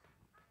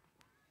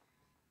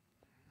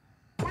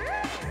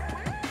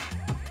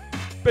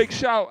 Big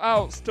shout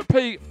outs to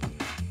Pete,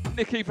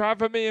 Nikki for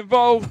having me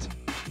involved.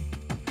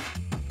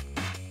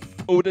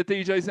 All the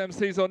DJs,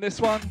 MCs on this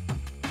one.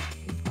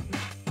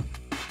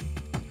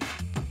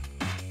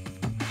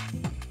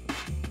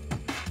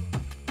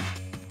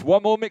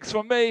 One more mix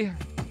from me,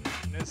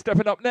 and then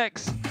stepping up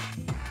next.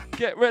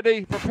 Get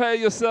ready, prepare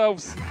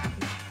yourselves.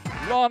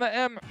 Lana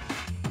M,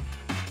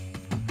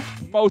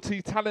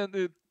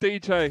 multi-talented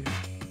DJ.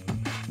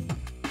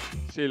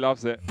 She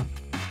loves it.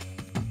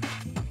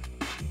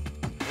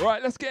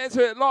 Right, let's get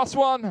into it. Last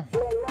one.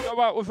 Go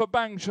out with a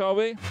bang, shall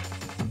we?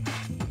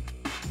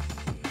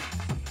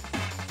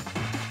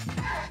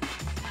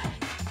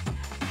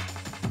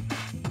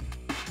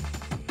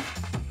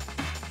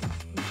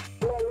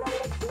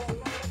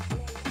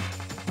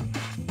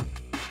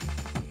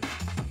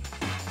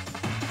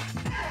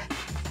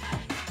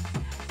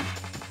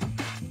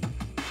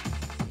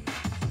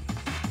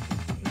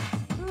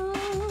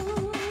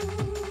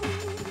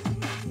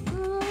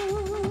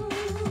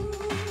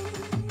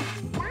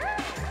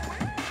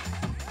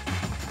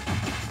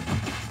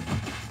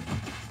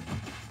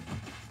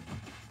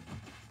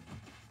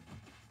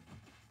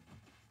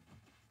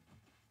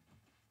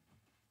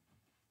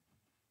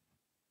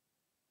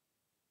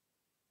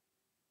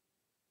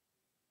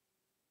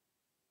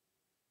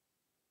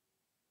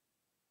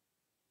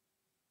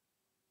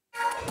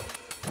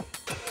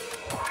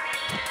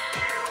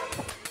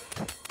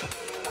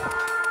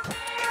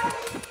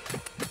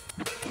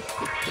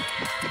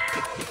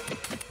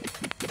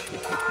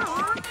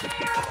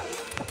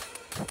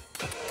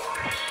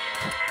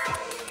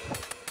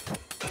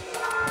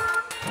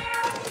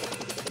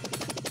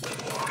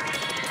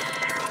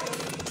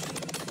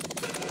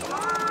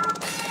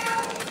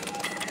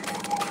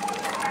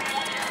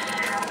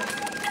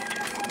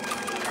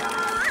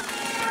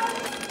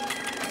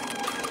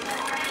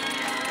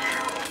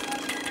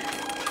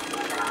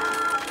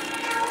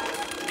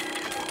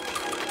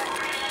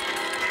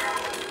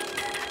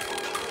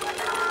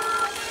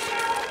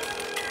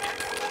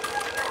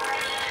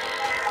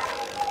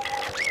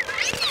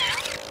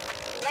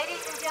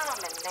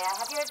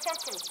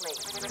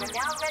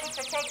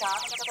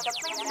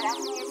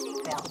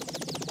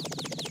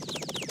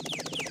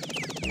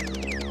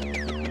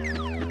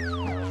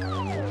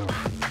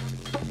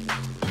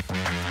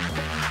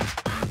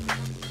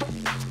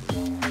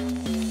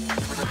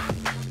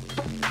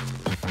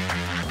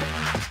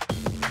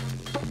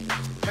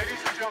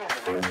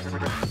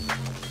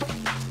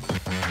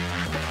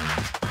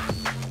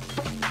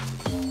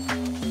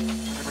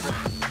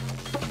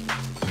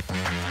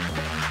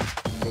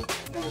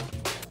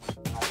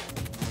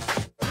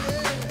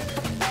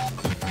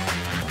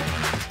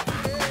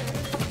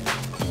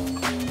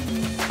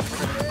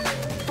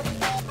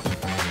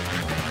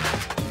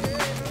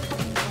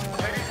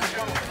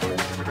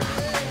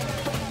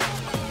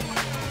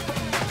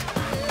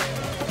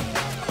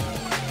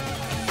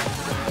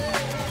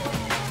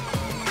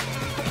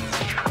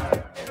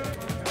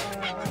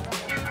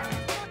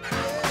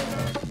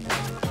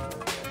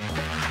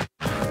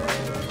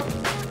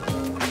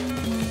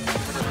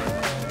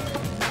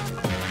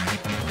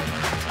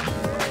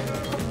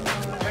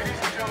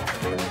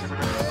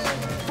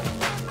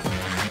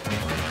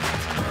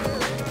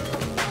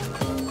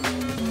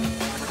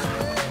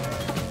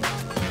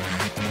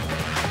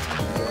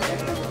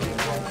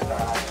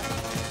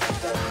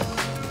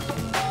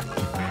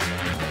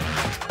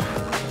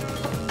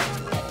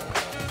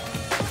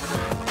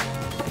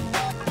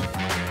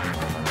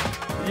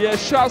 Yeah,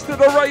 shouts to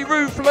the Ray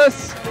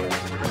Ruthless.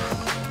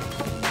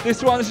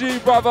 This one's you,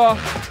 brother.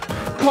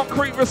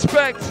 Concrete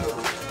respect.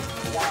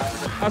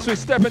 As we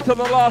step into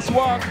the last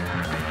one.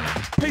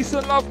 Peace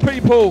and love,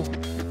 people.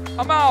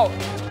 I'm out.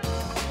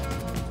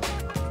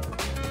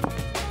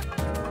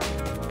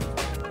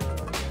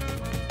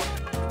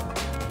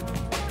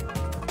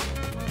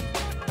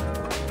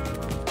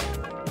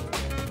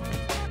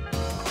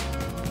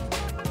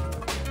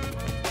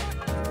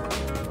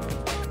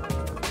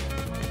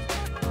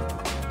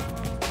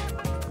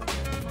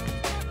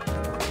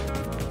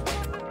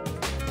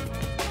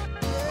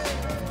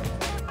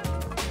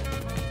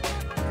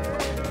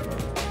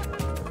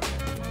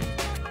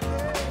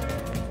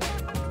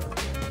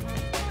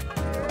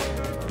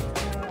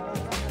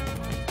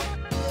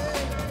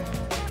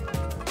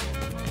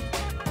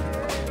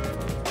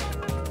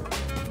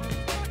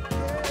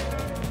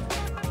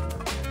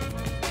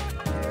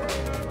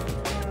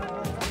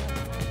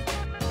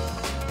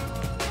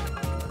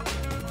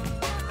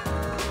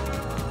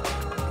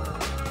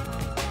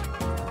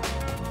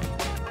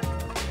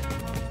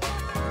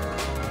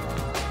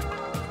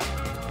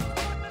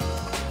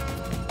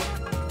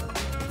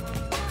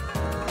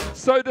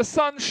 So the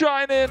sun's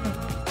shining,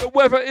 the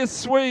weather is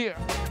sweet.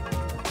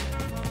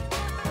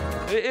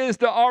 It is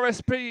the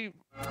RSP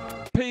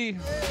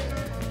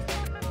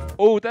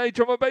all day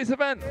drum and bass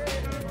event.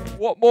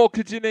 What more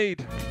could you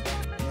need?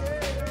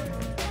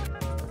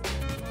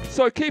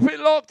 So keep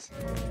it locked.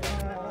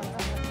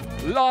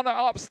 Lana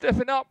up,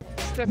 stepping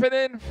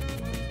in.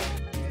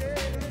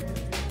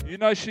 You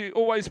know she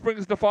always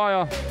brings the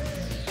fire.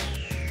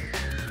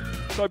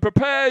 So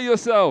prepare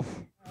yourself.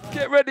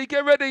 Get ready,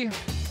 get ready.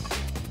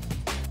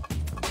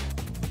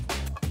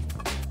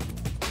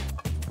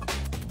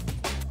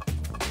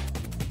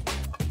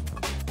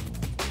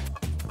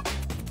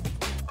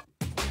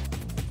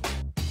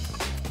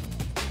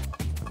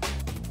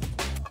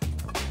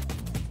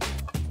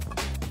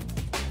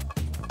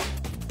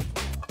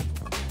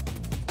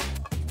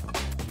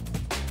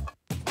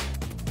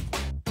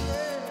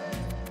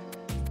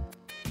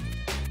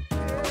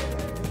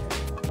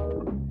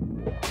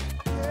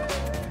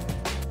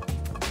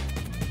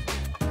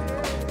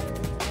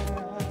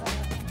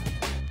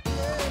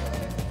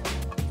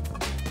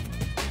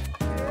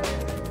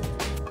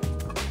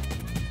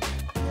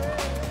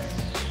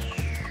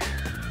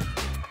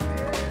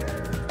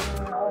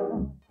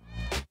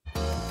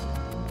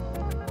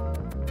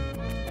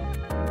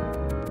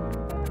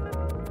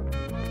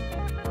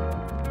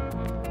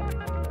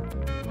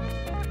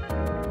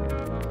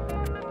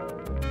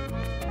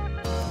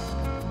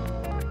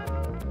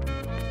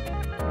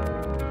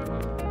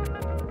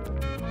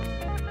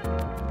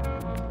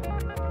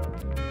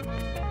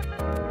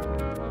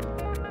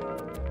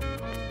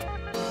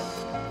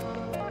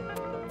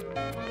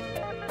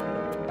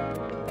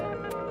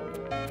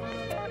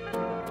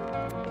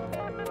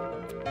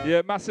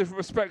 Yeah, massive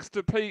respects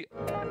to Pete,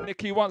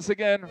 Nikki once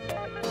again.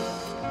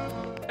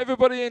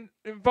 Everybody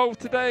involved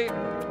today.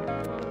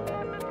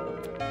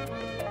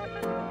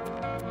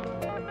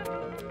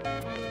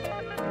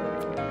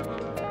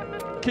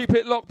 Keep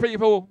it locked,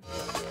 people.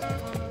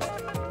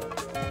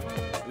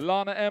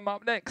 Lana M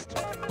up next.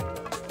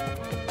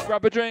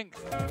 Grab a drink.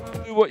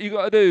 Do what you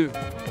gotta do.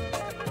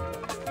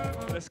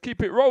 Let's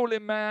keep it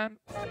rolling, man.